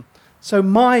happening to them. So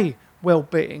my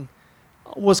well-being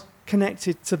was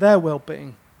connected to their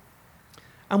well-being.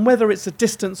 And whether it's a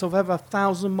distance of over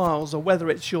 1,000 miles, or whether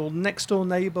it's your next-door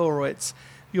neighbour or it's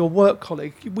your work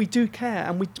colleague, we do care,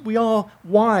 and we are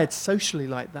wired socially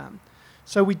like that.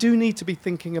 So we do need to be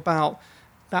thinking about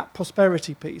that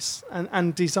prosperity piece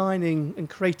and designing and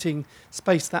creating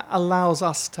space that allows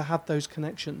us to have those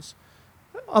connections.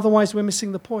 Otherwise, we're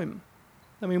missing the point.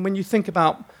 I mean, when you think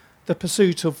about the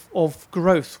pursuit of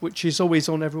growth, which is always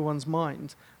on everyone's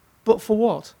mind. But for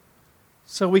what?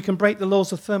 So we can break the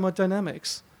laws of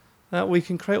thermodynamics, that we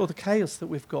can create all the chaos that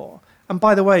we've got. And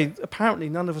by the way, apparently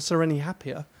none of us are any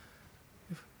happier.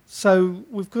 So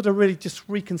we've got to really just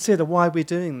reconsider why we're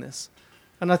doing this.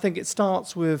 And I think it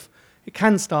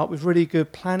can start with really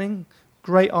good planning,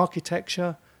 great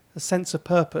architecture, a sense of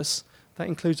purpose that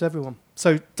includes everyone.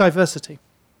 So diversity.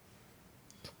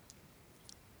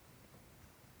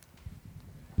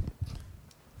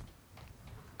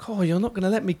 Oh, you're not going to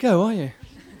let me go, are you?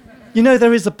 You know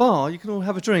there is a bar. You can all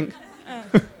have a drink.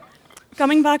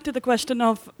 Coming back to the question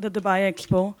of the Dubai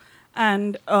Expo,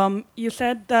 and you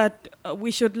said that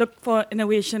we should look for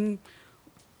innovation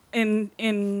in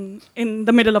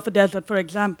the middle of a desert, for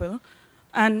example.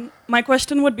 And my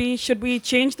question would be, should we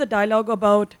change the dialogue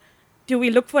about, do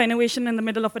we look for innovation in the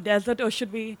middle of a desert, or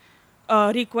should we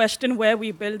re-question where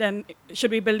we build, and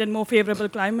should we build in more favorable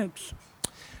climates?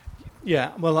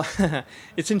 Yeah, well,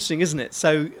 it's interesting, isn't it?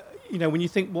 So, you know, when you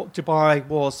think what Dubai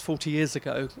was 40 years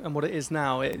ago and what it is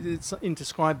now, it's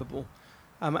indescribable.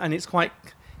 And it's quite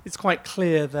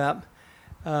clear that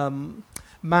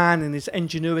man in his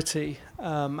ingenuity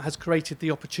has created the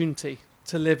opportunity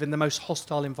to live in the most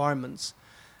hostile environments.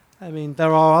 I mean,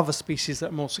 there are other species that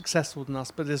are more successful than us,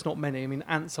 but there's not many. I mean,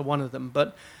 ants are one of them.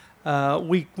 But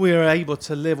we're able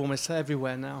to live almost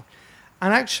everywhere now.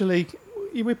 And actually,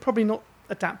 we're probably not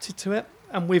adapted to it,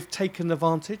 and we've taken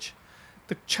advantage.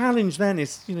 The challenge then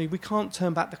is, you know, we can't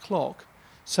turn back the clock.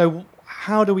 So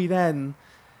how do we then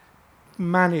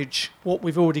manage what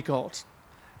we've already got?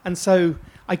 And so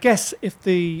I guess if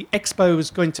the expo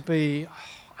was going to be,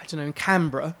 I don't know, in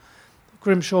Canberra,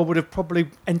 Grimshaw would have probably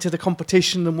entered a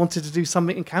competition and wanted to do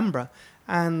something in Canberra.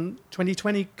 And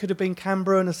 2020 could have been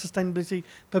Canberra and a sustainability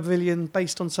pavilion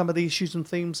based on some of the issues and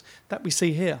themes that we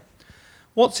see here.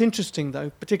 What's interesting, though,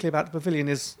 particularly about the pavilion,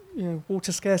 is, you know,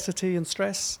 water scarcity and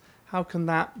stress. How can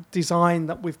that design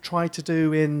that we've tried to do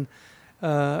with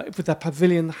the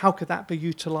pavilion, how could that be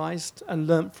utilised and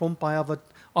learnt from by other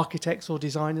architects or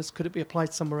designers? Could it be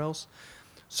applied somewhere else?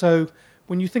 So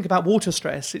when you think about water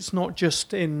stress, it's not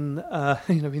just in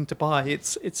in Dubai.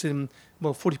 It's in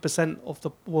 40% of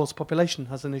the world's population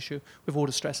has an issue with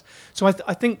water stress. So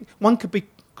I think one could be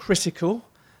critical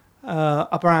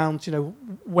around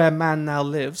where man now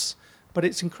lives, but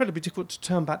it's incredibly difficult to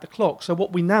turn back the clock. So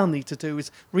what we now need to do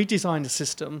is redesign the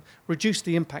system, reduce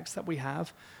the impacts that we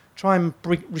have, try and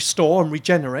restore and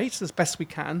regenerate as best we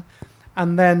can,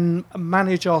 and then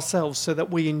manage ourselves so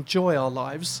that we enjoy our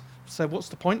lives. So what's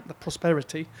the point? The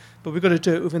prosperity. But we've got to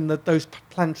do it within those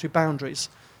planetary boundaries.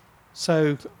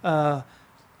 So, I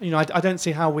don't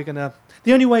see how we're going to...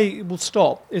 The only way it will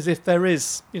stop is if there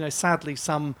is, sadly,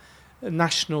 some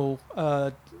national,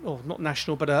 or not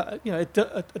national, but a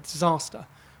disaster,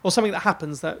 or something that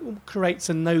happens that creates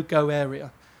a no-go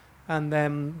area, and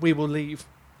then we will leave.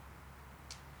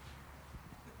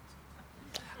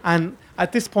 And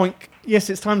at this point, yes,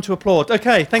 it's time to applaud.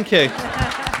 Okay, thank you.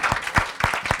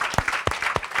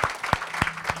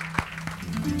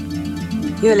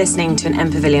 You're listening to an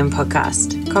MPavilion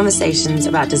podcast, conversations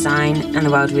about design and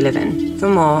the world we live in. For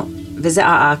more, visit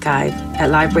our archive at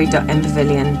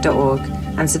library.mpavilion.org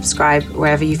and subscribe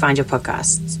wherever you find your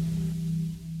podcasts.